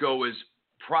Klitschko as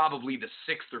probably the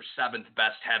 6th or 7th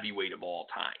best heavyweight of all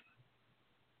time.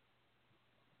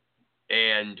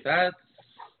 And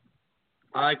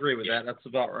I agree with that. That's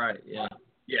about right. Yeah.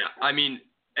 Yeah. I mean,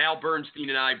 Al Bernstein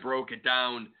and I broke it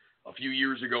down a few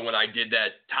years ago when I did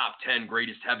that top 10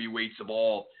 greatest heavyweights of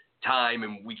all time,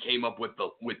 and we came up with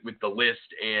the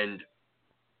list. And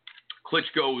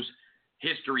Klitschko's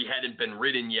history hadn't been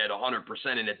written yet 100%,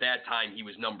 and at that time he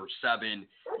was number 7.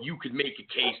 You could make a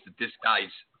case that this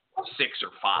guy's 6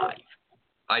 or 5.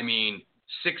 I mean,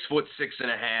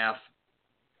 6'6.5",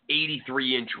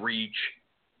 83-inch reach.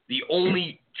 The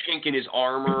only chink in his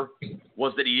armor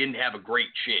was that he didn't have a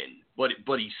great chin,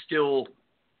 but he's still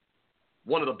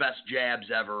one of the best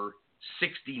jabs ever.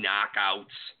 60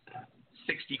 knockouts,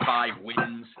 65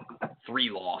 wins, 3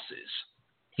 losses.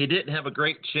 He didn't have a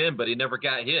great chin, but he never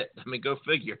got hit. I mean, go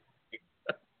figure.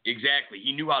 Exactly.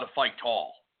 He knew how to fight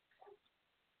tall.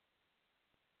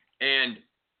 And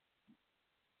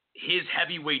his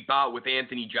heavyweight bout with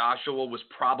Anthony Joshua was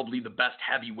probably the best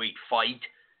heavyweight fight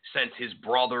since his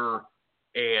brother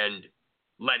and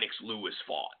Lennox Lewis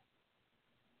fought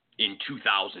in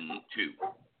 2002.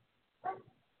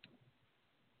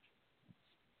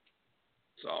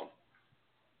 So,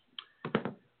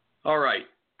 all right,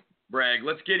 Bragg,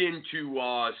 let's get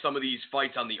into some of these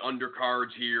fights on the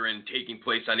undercards here and taking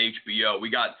place on HBO. We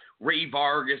got Ray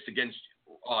Vargas against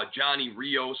Johnny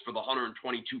Rios for the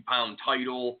 122-pound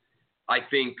title. I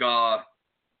think I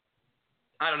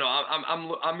don't know.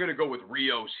 I'm going to go with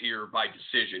Rios here by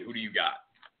decision. Who do you got?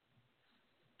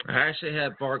 I actually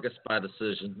have Vargas by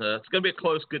decision. It's going to be a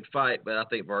close, good fight, but I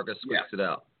think Vargas squeaks it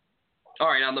out. All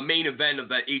right, on the main event of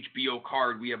that HBO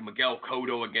card, we have Miguel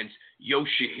Cotto against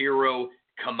Yoshihiro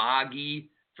Kamagi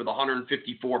for the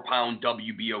 154-pound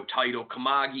WBO title.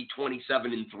 Kamagi,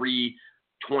 27-3,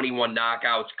 21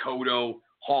 knockouts. Cotto,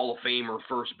 Hall of Famer,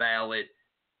 first ballot.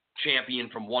 champion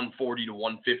from 140 to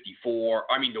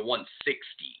 154. I mean, to 160.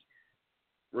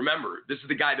 Remember, this is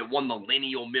the guy that won the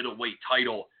lineal middleweight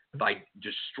title by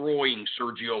destroying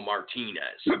Sergio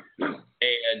Martinez.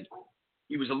 And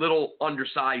he was a little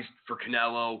undersized for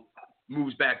Canelo,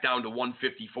 moves back down to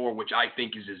 154, which I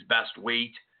think is his best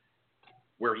weight,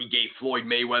 where he gave Floyd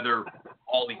Mayweather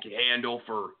all he could handle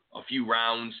for a few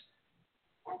rounds.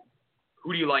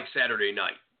 Who do you like Saturday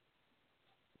night?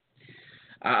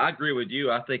 I agree with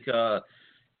you. I think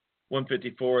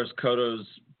 154 is Cotto's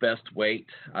best weight.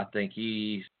 I think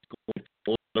he's going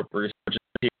to for his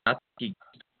I think he's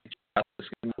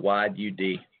going to wide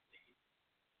UD.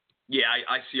 Yeah,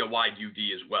 I see a wide UD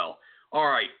as well. All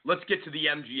right, let's get to the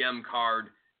MGM card.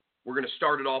 We're going to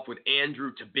start it off with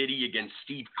Andrew Tabiti against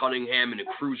Steve Cunningham in a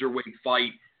cruiserweight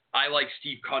fight. I like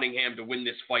Steve Cunningham to win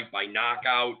this fight by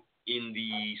knockout in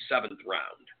the 7th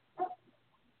round.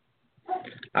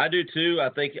 I do too. I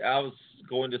think I was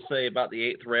going to say about the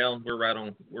 8th round. We're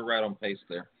right on pace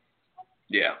there.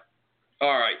 Yeah.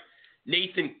 All right.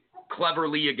 Nathan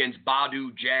Cleverly against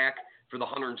Badu Jack for the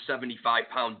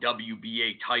 175-pound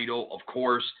WBA title. Of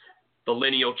course, the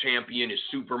lineal champion is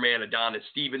Superman Adonis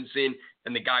Stevenson,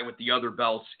 and the guy with the other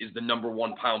belts is the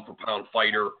 #1 pound-for-pound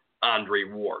fighter, Andre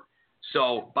Ward.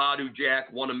 So Badu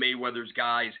Jack, one of Mayweather's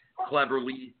guys,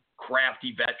 Cleverly,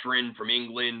 crafty veteran from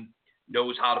England,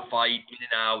 knows how to fight in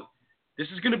and out. This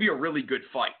is going to be a really good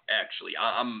fight, actually.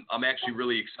 I'm actually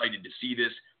really excited to see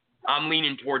this. I'm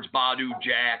leaning towards Badu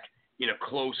Jack in a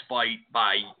close fight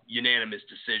by unanimous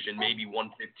decision, maybe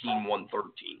 115,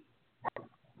 113.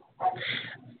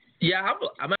 Yeah,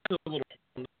 I'm actually a little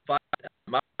fight.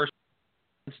 My first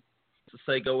to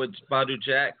say go with Badu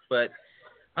Jack, but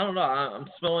I don't know. I'm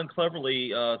smelling Cleverly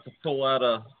to pull out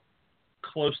a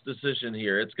close decision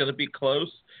here. It's going to be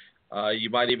close. You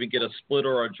might even get a split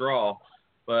or a draw,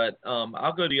 but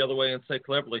I'll go the other way and say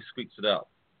Cleverly squeaks it out.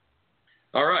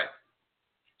 All right.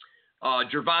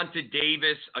 Gervonta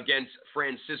Davis against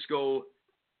Francisco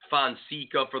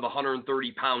Fonseca for the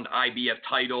 130-pound IBF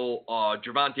title.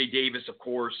 Gervonta Davis, of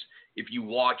course, if you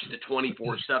watch the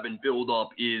 24/7 build-up,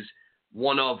 is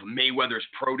one of Mayweather's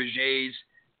proteges.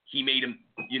 He made him,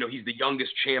 he's the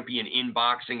youngest champion in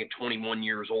boxing at 21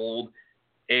 years old,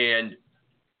 and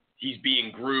he's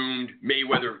being groomed.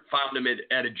 Mayweather found him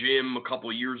at a gym a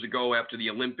couple of years ago after the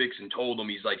Olympics and told him,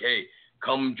 he's like, hey,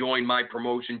 come join my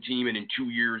promotion team, and in 2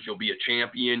 years you'll be a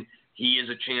champion. He is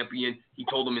a champion. He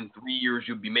told him in 3 years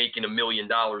you'll be making $1 million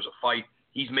a fight.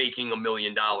 He's making $1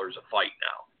 million a fight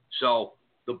now. So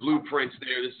the blueprint's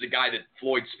there. This is a guy that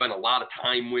Floyd spent a lot of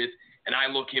time with, and I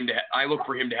look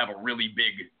for him to have a really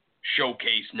big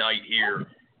showcase night here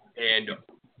and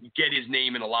get his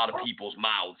name in a lot of people's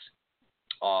mouths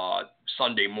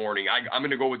Sunday morning. I'm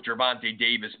going to go with Gervonta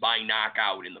Davis by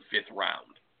knockout in the 5th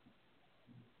round.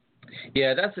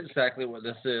 Yeah, that's exactly what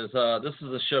this is. This is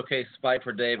a showcase fight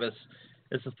for Davis.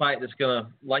 It's a fight that's going to,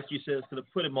 like you said, it's going to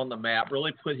put him on the map,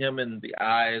 really put him in the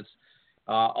eyes.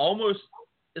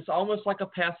 It's almost like a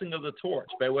passing of the torch.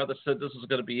 Mayweather said this was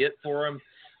going to be it for him,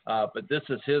 but this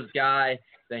is his guy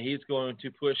that he's going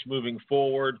to push moving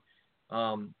forward.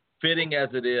 Fitting as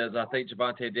it is, I think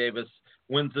Gervonta Davis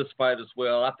wins this fight as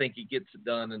well. I think he gets it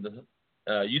done in the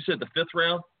you said the 5th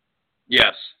round?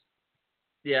 Yes.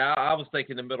 Yeah, I was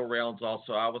thinking the middle rounds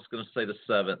also. I was going to say the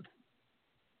 7th.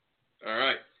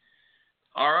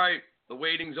 All right. The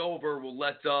waiting's over. We'll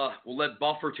let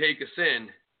Buffer take us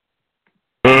in.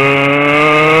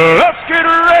 Let's get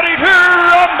ready to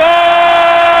rumble!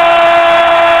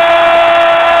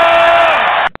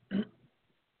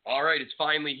 All right, it's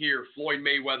finally here. Floyd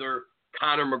Mayweather,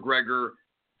 Conor McGregor,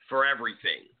 for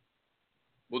everything.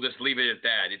 We'll just leave it at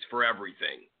that. It's for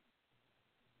everything.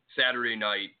 Saturday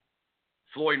night.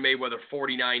 Floyd Mayweather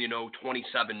 49-0,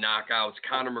 27 knockouts.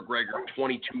 Conor McGregor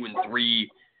 22-3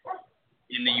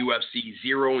 in the UFC,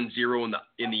 0-0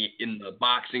 in the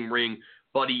boxing ring.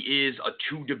 But he is a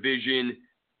 2-division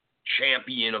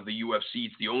champion of the UFC.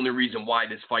 It's the only reason why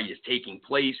this fight is taking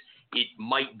place. It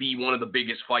might be one of the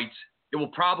biggest fights. It will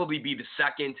probably be the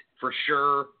second for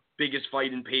sure biggest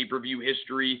fight in pay-per-view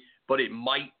history. But it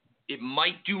might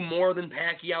do more than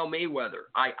Pacquiao Mayweather.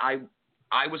 I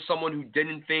was someone who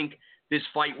didn't think this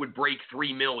fight would break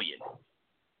 3 million.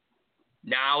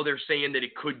 Now they're saying that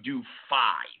it could do 5.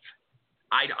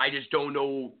 I just don't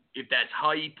know if that's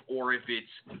hype or if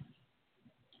it's,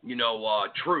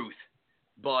 truth.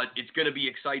 But it's going to be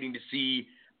exciting to see.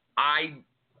 I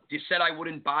just said I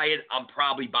wouldn't buy it. I'm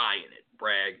probably buying it,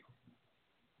 Bragg.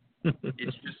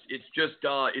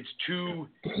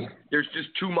 There's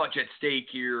just too much at stake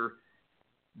here.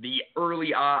 The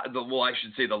odds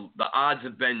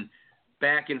have been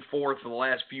back and forth for the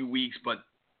last few weeks, but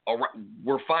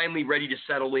we're finally ready to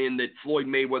settle in that Floyd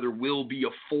Mayweather will be a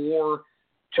 4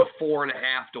 to 4.5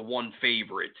 to 1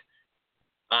 favorite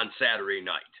on Saturday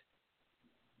night.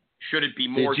 Should it be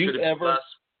more? Should it be less?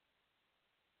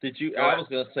 I was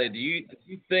going to say, did you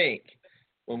think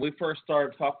when we first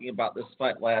started talking about this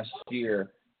fight last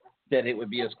year that it would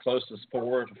be as close as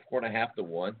 4 to 4.5 to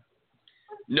 1?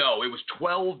 No, it was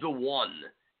 12 to 1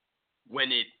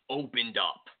 when it opened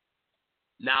up.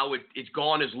 Now it's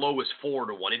gone as low as 4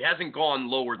 to 1. It hasn't gone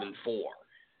lower than 4.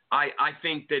 I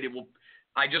think that it will.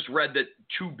 I just read that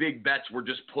 2 big bets were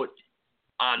just put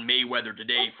on Mayweather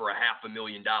today for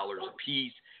 $500,000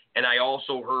 apiece. And I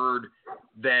also heard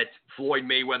that Floyd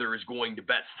Mayweather is going to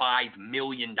bet $5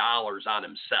 million on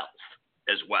himself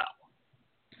as well.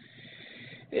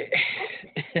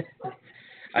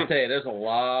 I tell you, there's a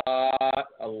lot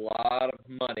of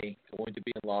money going to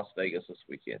be in Las Vegas this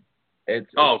weekend. Let's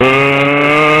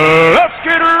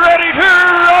get ready to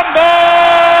rumble!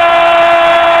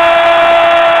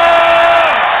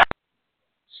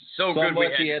 So good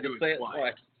much we he had to say it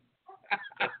twice.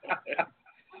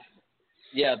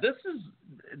 Yeah, this is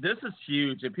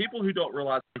huge, and people who don't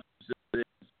realize how huge this is,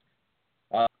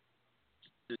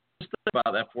 just think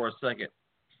about that for a second.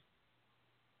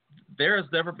 There has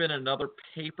never been another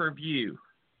pay-per-view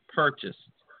purchased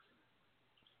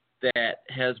that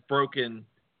has broken.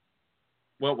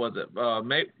 What was it?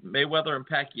 Mayweather and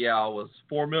Pacquiao was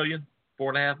 $4 million,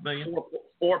 $4.5 million,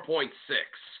 4.6.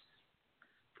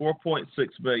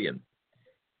 4.6 million.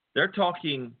 They're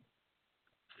talking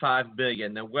 $5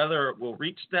 million. Now, whether it will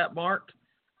reach that mark,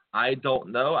 I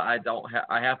don't know. I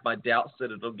have my doubts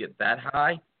that it'll get that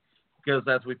high because,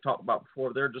 as we've talked about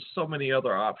before, there are just so many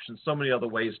other options, so many other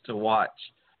ways to watch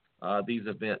these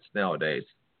events nowadays.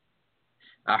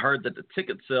 I heard that the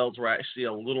ticket sales were actually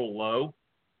a little low,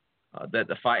 that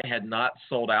the fight had not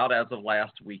sold out as of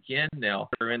last weekend. Now,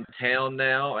 they're in town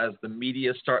now as the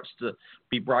media starts to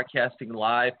be broadcasting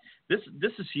live. This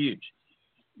is huge.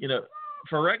 You know,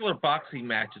 for regular boxing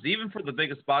matches, even for the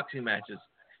biggest boxing matches,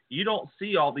 you don't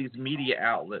see all these media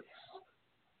outlets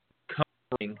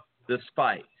covering this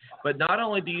fight. But not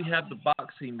only do you have the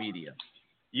boxing media,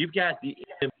 you've got the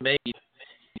MMA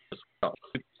as well.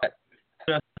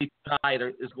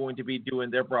 LCIII is going to be doing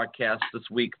their broadcast this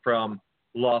week from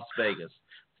Las Vegas.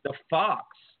 The Fox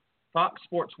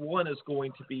Sports 1 is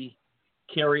going to be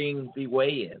carrying the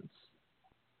weigh-ins.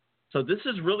 So this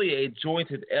is really a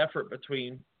jointed effort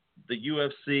between the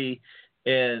UFC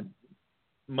and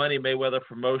Money Mayweather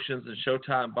Promotions and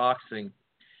Showtime Boxing.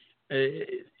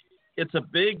 It's a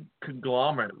big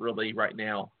conglomerate really right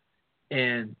now.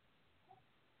 And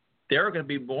there are going to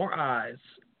be more eyes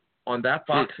on that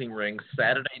boxing ring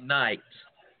Saturday night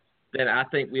than I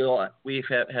think we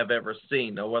have ever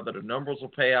seen. Now, whether the numbers will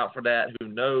pay out for that, who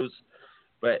knows?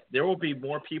 But there will be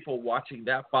more people watching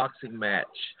that boxing match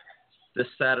this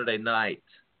Saturday night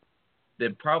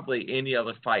than probably any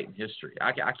other fight in history.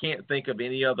 I can't think of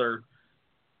any other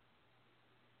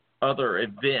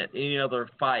event, any other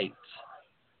fight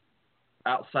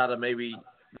outside of maybe,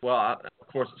 well, of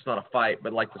course it's not a fight,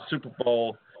 but like the Super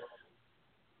Bowl.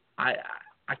 I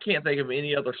can't think of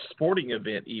any other sporting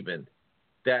event even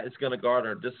that is going to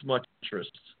garner this much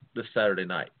interest this Saturday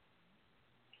night.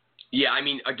 Yeah, I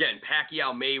mean, again,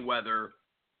 Pacquiao Mayweather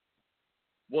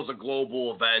was a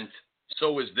global event.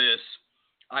 So is this.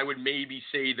 I would maybe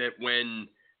say that when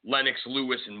Lennox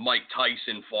Lewis and Mike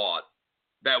Tyson fought,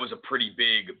 that was a pretty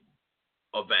big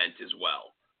event as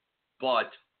well.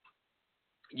 But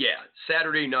yeah,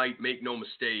 Saturday night, make no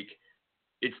mistake,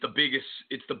 it's the biggest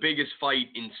fight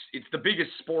it's the biggest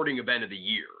sporting event of the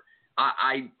year.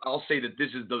 I'll say that this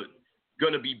is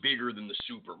going to be bigger than the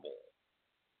Super Bowl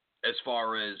as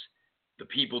far as the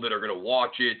people that are going to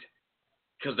watch it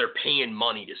because they're paying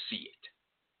money to see it.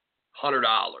 $100.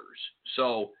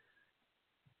 So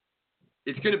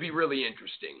it's going to be really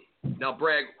interesting. Now,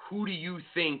 Bragg, who do you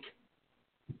think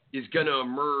is going to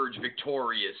emerge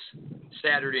victorious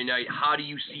Saturday night? How do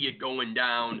you see it going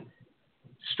down?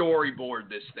 Storyboard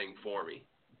this thing for me.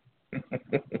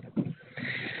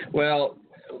 Well,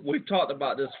 we've talked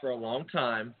about this for a long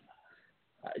time.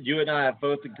 You and I have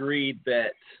both agreed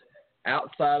that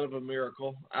outside of a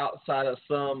miracle, outside of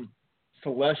some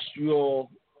celestial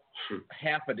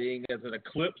happening as an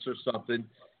eclipse or something,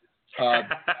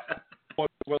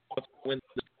 win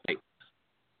the fight.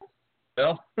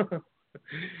 Well,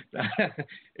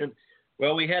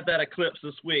 well, we had that eclipse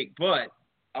this week, but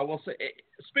I will say,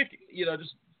 speaking,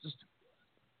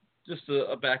 just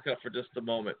to back up for just a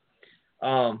moment.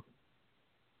 I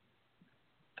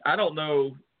don't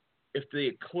know if the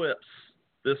eclipse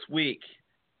this week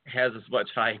has as much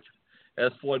hype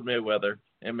as Floyd Mayweather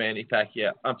and Manny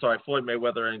Pacquiao. I'm sorry, Floyd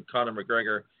Mayweather and Conor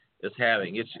McGregor is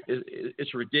having.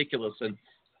 It's ridiculous. And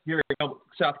here in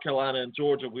South Carolina and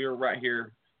Georgia, we were right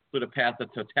here through the path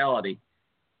of totality.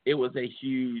 It was a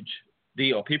huge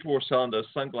deal. People were selling those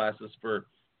sunglasses for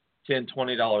 $10,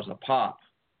 $20 a pop.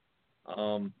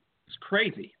 It's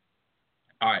crazy.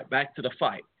 All right, back to the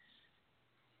fight.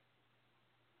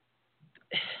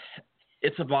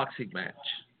 It's a boxing match.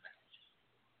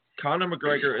 Conor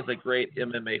McGregor is a great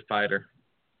MMA fighter.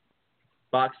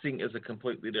 Boxing is a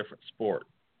completely different sport.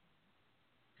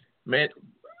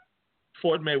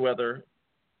 Floyd Mayweather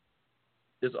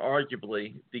is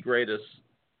arguably the greatest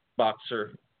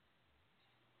boxer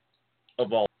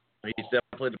of all. He's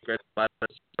definitely the greatest fighter.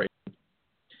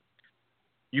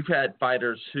 You've had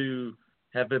fighters who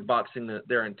have been boxing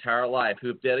their entire life, who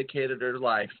have dedicated their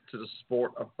life to the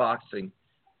sport of boxing,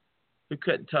 who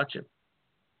couldn't touch him.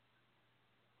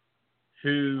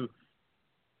 Who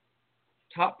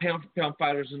top pound-for-pound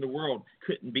fighters in the world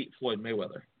couldn't beat Floyd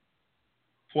Mayweather.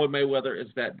 Floyd Mayweather is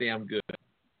that damn good.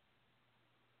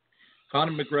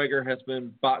 Conor McGregor has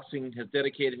been boxing, has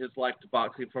dedicated his life to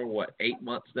boxing for 8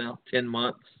 months now, 10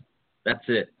 months. That's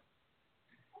it.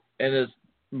 And as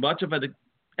much of an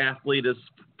athlete as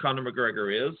Conor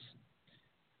McGregor is,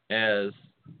 as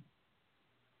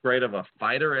great of a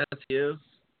fighter as he is,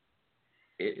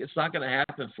 it's not going to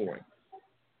happen for him.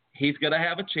 He's going to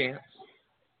have a chance.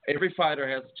 Every fighter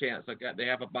has a chance. They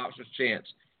have a boxer's chance.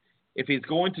 If he's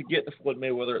going to get to Floyd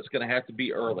Mayweather, it's going to have to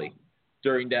be early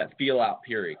during that feel-out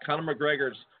period. Conor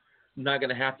McGregor's not going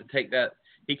to have to take that.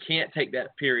 He can't take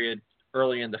that period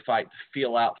early in the fight to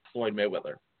feel out Floyd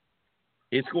Mayweather.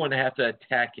 He's going to have to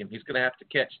attack him. He's going to have to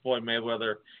catch Floyd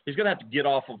Mayweather. He's going to have to get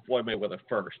off of Floyd Mayweather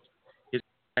first. He's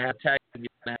going to have to attack him. He's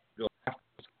going to have to go after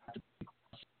him.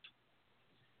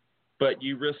 But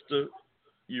you risk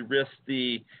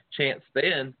the chance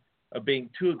then of being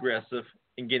too aggressive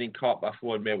and getting caught by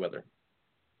Floyd Mayweather.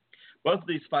 Both of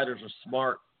these fighters are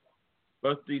smart.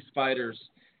 Both of these fighters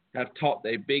have taught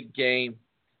a big game.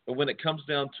 But when it comes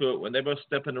down to it, when they both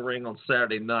step in the ring on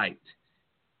Saturday night,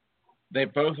 they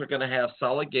both are going to have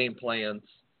solid game plans.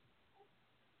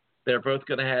 They're both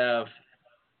going to have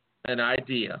an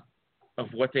idea of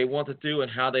what they want to do and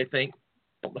how they think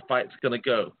the fight's going to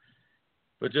go.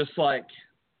 But just like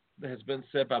has been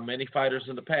said by many fighters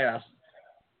in the past,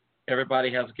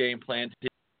 everybody has a game plan.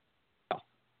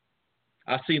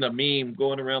 I've seen a meme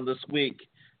going around this week,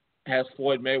 has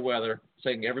Floyd Mayweather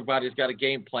saying everybody's got a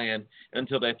game plan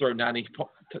until they throw 90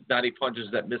 punches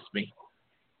that miss me.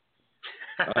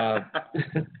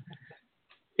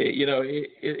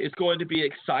 It's going to be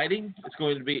exciting. It's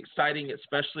going to be exciting,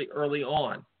 especially early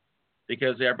on,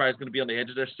 because everybody's going to be on the edge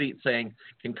of their seat saying,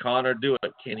 can Conor do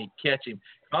it? Can he catch him?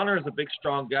 Conor is a big,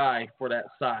 strong guy for that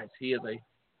size. He is a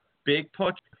big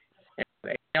puncher.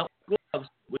 And gloves,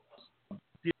 which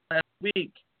last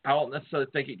week, I don't necessarily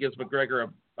think it gives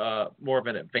McGregor more of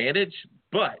an advantage,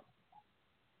 but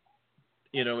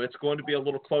it's going to be a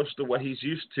little close to what he's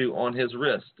used to on his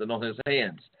wrist and on his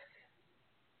hands.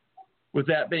 With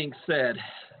that being said,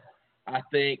 I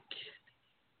think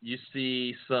you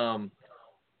see some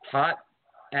hot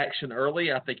action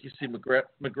early. I think you see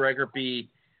McGregor be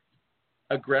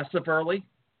aggressive early.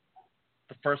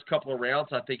 The first couple of rounds,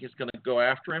 I think he's going to go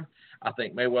after him. I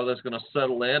think Mayweather's going to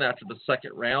settle in after the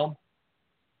second round.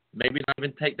 Maybe not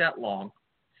even take that long,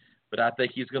 but I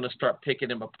think he's going to start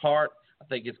picking him apart. I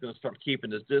think he's going to start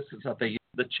keeping his distance. I think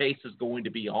the chase is going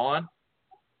to be on.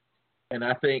 And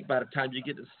I think by the time you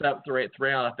get to the 7th or 8th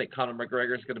round, I think Conor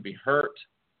McGregor is going to be hurt.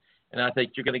 And I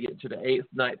think you're going to get to the 8th,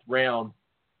 9th round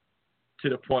to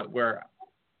the point where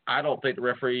I don't think the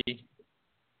referee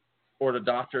or the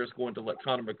doctor is going to let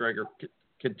Conor McGregor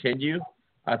continue.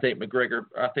 I think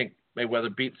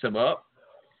Mayweather beats him up.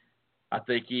 I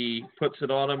think he puts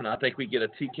it on him, and I think we get a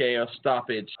TKO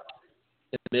stoppage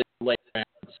in the mid to late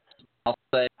rounds. I'll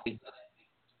say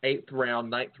 8th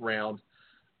round, 9th round,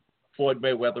 Floyd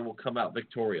Mayweather will come out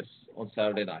victorious on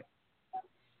Saturday night.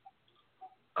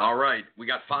 All right. We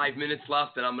got 5 minutes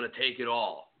left, and I'm going to take it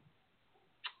all.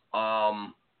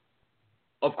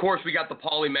 Of course, we got the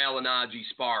Paulie Malignaggi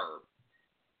sparer.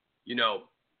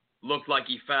 Looked like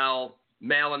he fell.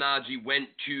 Malignaggi went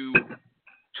to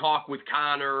talk with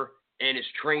Conor and his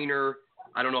trainer.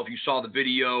 I don't know if you saw the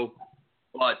video,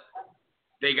 but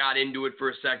they got into it for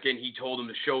a second. He told him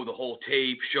to show the whole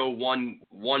tape, show one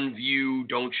view,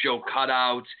 don't show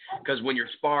cutouts, because when you're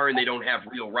sparring, they don't have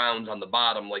real rounds on the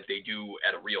bottom like they do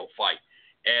at a real fight.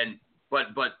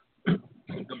 But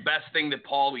the best thing that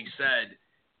Paulie said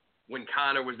when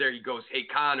Conor was there, he goes, "Hey,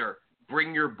 Conor,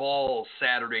 bring your balls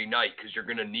Saturday night because you're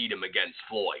going to need them against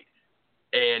Floyd."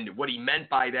 And what he meant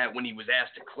by that when he was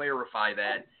asked to clarify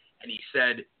that, and he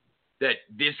said that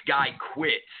this guy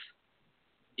quits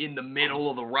in the middle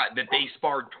of the round, that they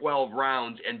sparred 12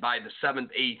 rounds, and by the 7th,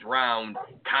 8th round,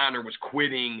 Conor was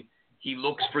quitting. He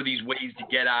looks for these ways to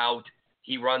get out.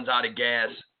 He runs out of gas.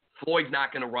 Floyd's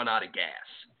not going to run out of gas.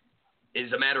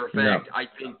 As a matter of fact, I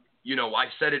think, I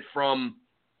said it from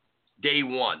day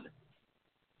one.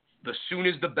 The soon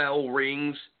as the bell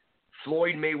rings,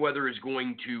 Floyd Mayweather is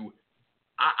going to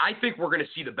I think we're going to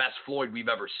see the best Floyd we've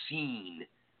ever seen,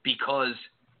 because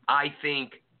I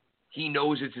think he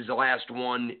knows it's his last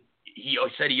one. He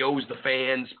said he owes the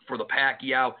fans for the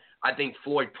Pacquiao. I think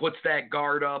Floyd puts that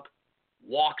guard up,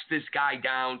 walks this guy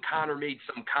down. Conor made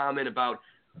some comment about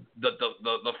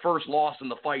the first loss in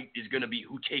the fight is going to be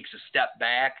who takes a step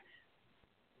back.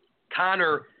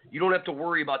 Conor, you don't have to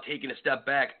worry about taking a step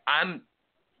back.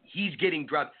 He's getting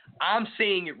dropped. I'm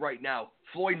saying it right now.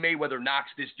 Floyd Mayweather knocks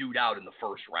this dude out in the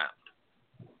first round.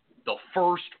 The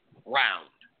first round.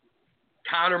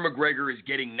 Conor McGregor is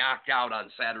getting knocked out on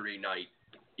Saturday night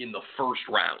in the first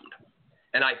round.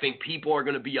 And I think people are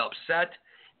going to be upset,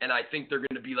 and I think they're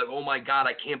going to be like, oh my God,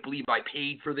 I can't believe I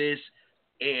paid for this,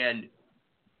 and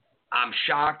I'm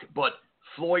shocked, but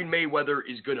Floyd Mayweather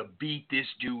is going to beat this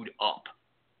dude up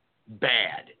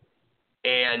bad.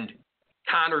 And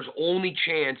Conor's only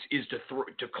chance is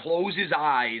to close his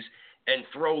eyes and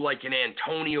throw like an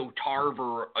Antonio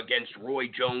Tarver against Roy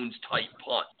Jones type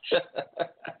punch.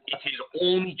 It's his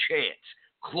only chance.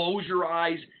 Close your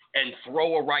eyes and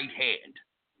throw a right hand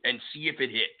and see if it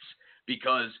hits.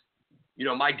 Because,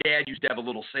 my dad used to have a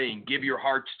little saying, give your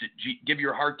heart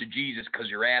to Jesus because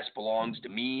your ass belongs to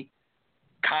me.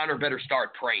 Conor better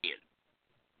start praying,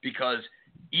 because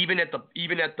even at the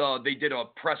they did a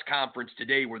press conference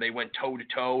today where they went toe to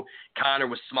toe. Conor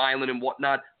was smiling and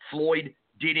whatnot. Floyd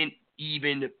didn't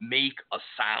even make a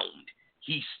sound.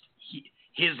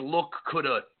 His look could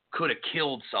have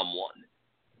killed someone.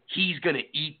 He's gonna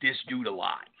eat this dude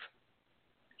alive.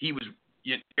 He was,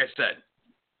 like I said,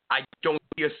 I don't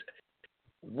see a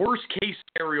worst case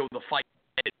scenario. The fight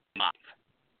is live.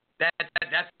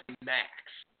 That's max.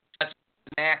 That's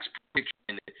max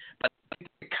prediction. But I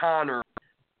think Conor,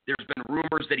 there's been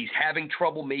rumors that he's having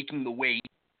trouble making the weight.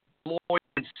 Floyd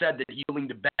said that he's willing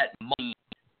to bet money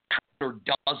Conor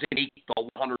doesn't make the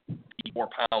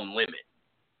 154-pound limit.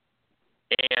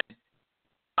 And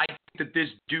I think that this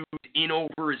dude's in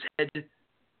over his head.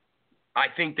 I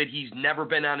think that he's never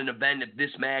been on an event of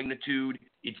this magnitude.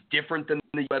 It's different than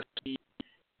the UFC.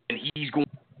 And he's going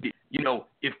to,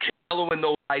 if Canelo and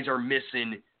those guys are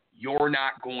missing, you're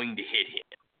not going to hit him.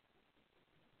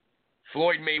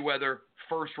 Floyd Mayweather,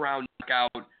 first round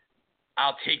knockout.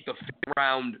 I'll take the 5th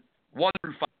round, 1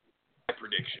 through 5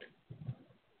 prediction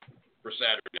for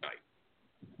Saturday night.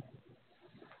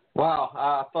 Wow,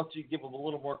 I thought you'd give him a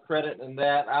little more credit than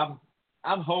that.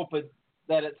 I'm hoping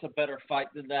that it's a better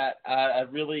fight than that. I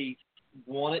really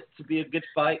want it to be a good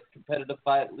fight, competitive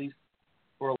fight at least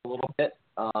for a little bit.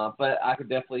 But I could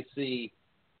definitely see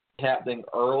it happening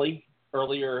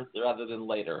earlier rather than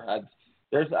later.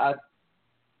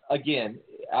 Again,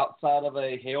 outside of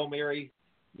a Hail Mary,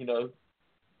 close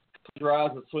your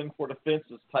eyes and swing for the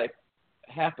fences type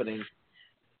happening,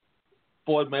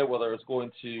 Floyd Mayweather is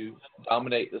going to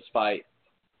dominate this fight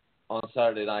on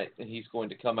Saturday night, and he's going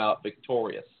to come out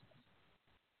victorious.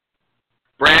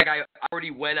 Bragg, I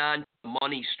already went on to the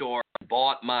money store and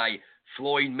bought my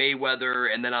Floyd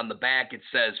Mayweather, and then on the back it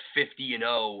says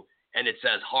 50-0, and it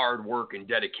says hard work and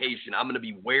dedication. I'm going to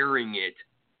be wearing it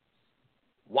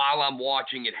while I'm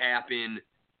watching it happen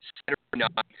Saturday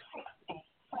night.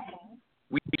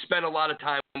 We spent a lot of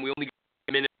time. We only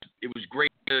got minutes. It was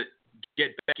great to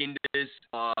get back into this.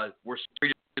 We're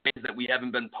sorry that we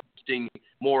haven't been posting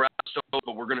more episodes,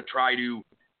 but we're going to try to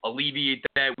alleviate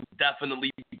that. We'll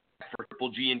definitely be back for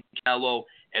Triple G and Canelo,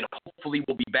 and hopefully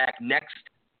we'll be back next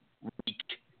week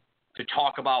to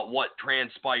talk about what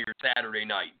transpired Saturday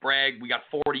night. Bragg, we got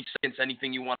 40 seconds.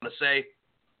 Anything you want to say?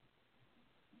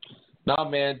 No,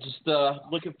 man, just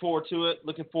looking forward to it.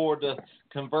 Looking forward to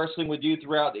conversing with you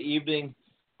throughout the evening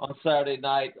on Saturday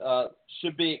night.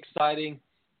 Should be exciting.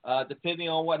 Depending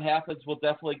on what happens, we'll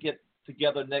definitely get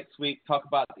together next week, talk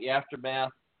about the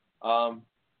aftermath.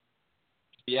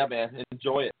 Yeah, man,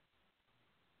 enjoy it.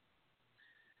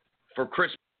 For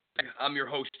Chris, I'm your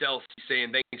host, LC,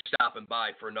 saying thanks for stopping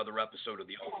by for another episode of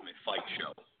the Ultimate Fight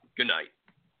Show. Good night.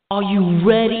 Are you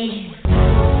ready?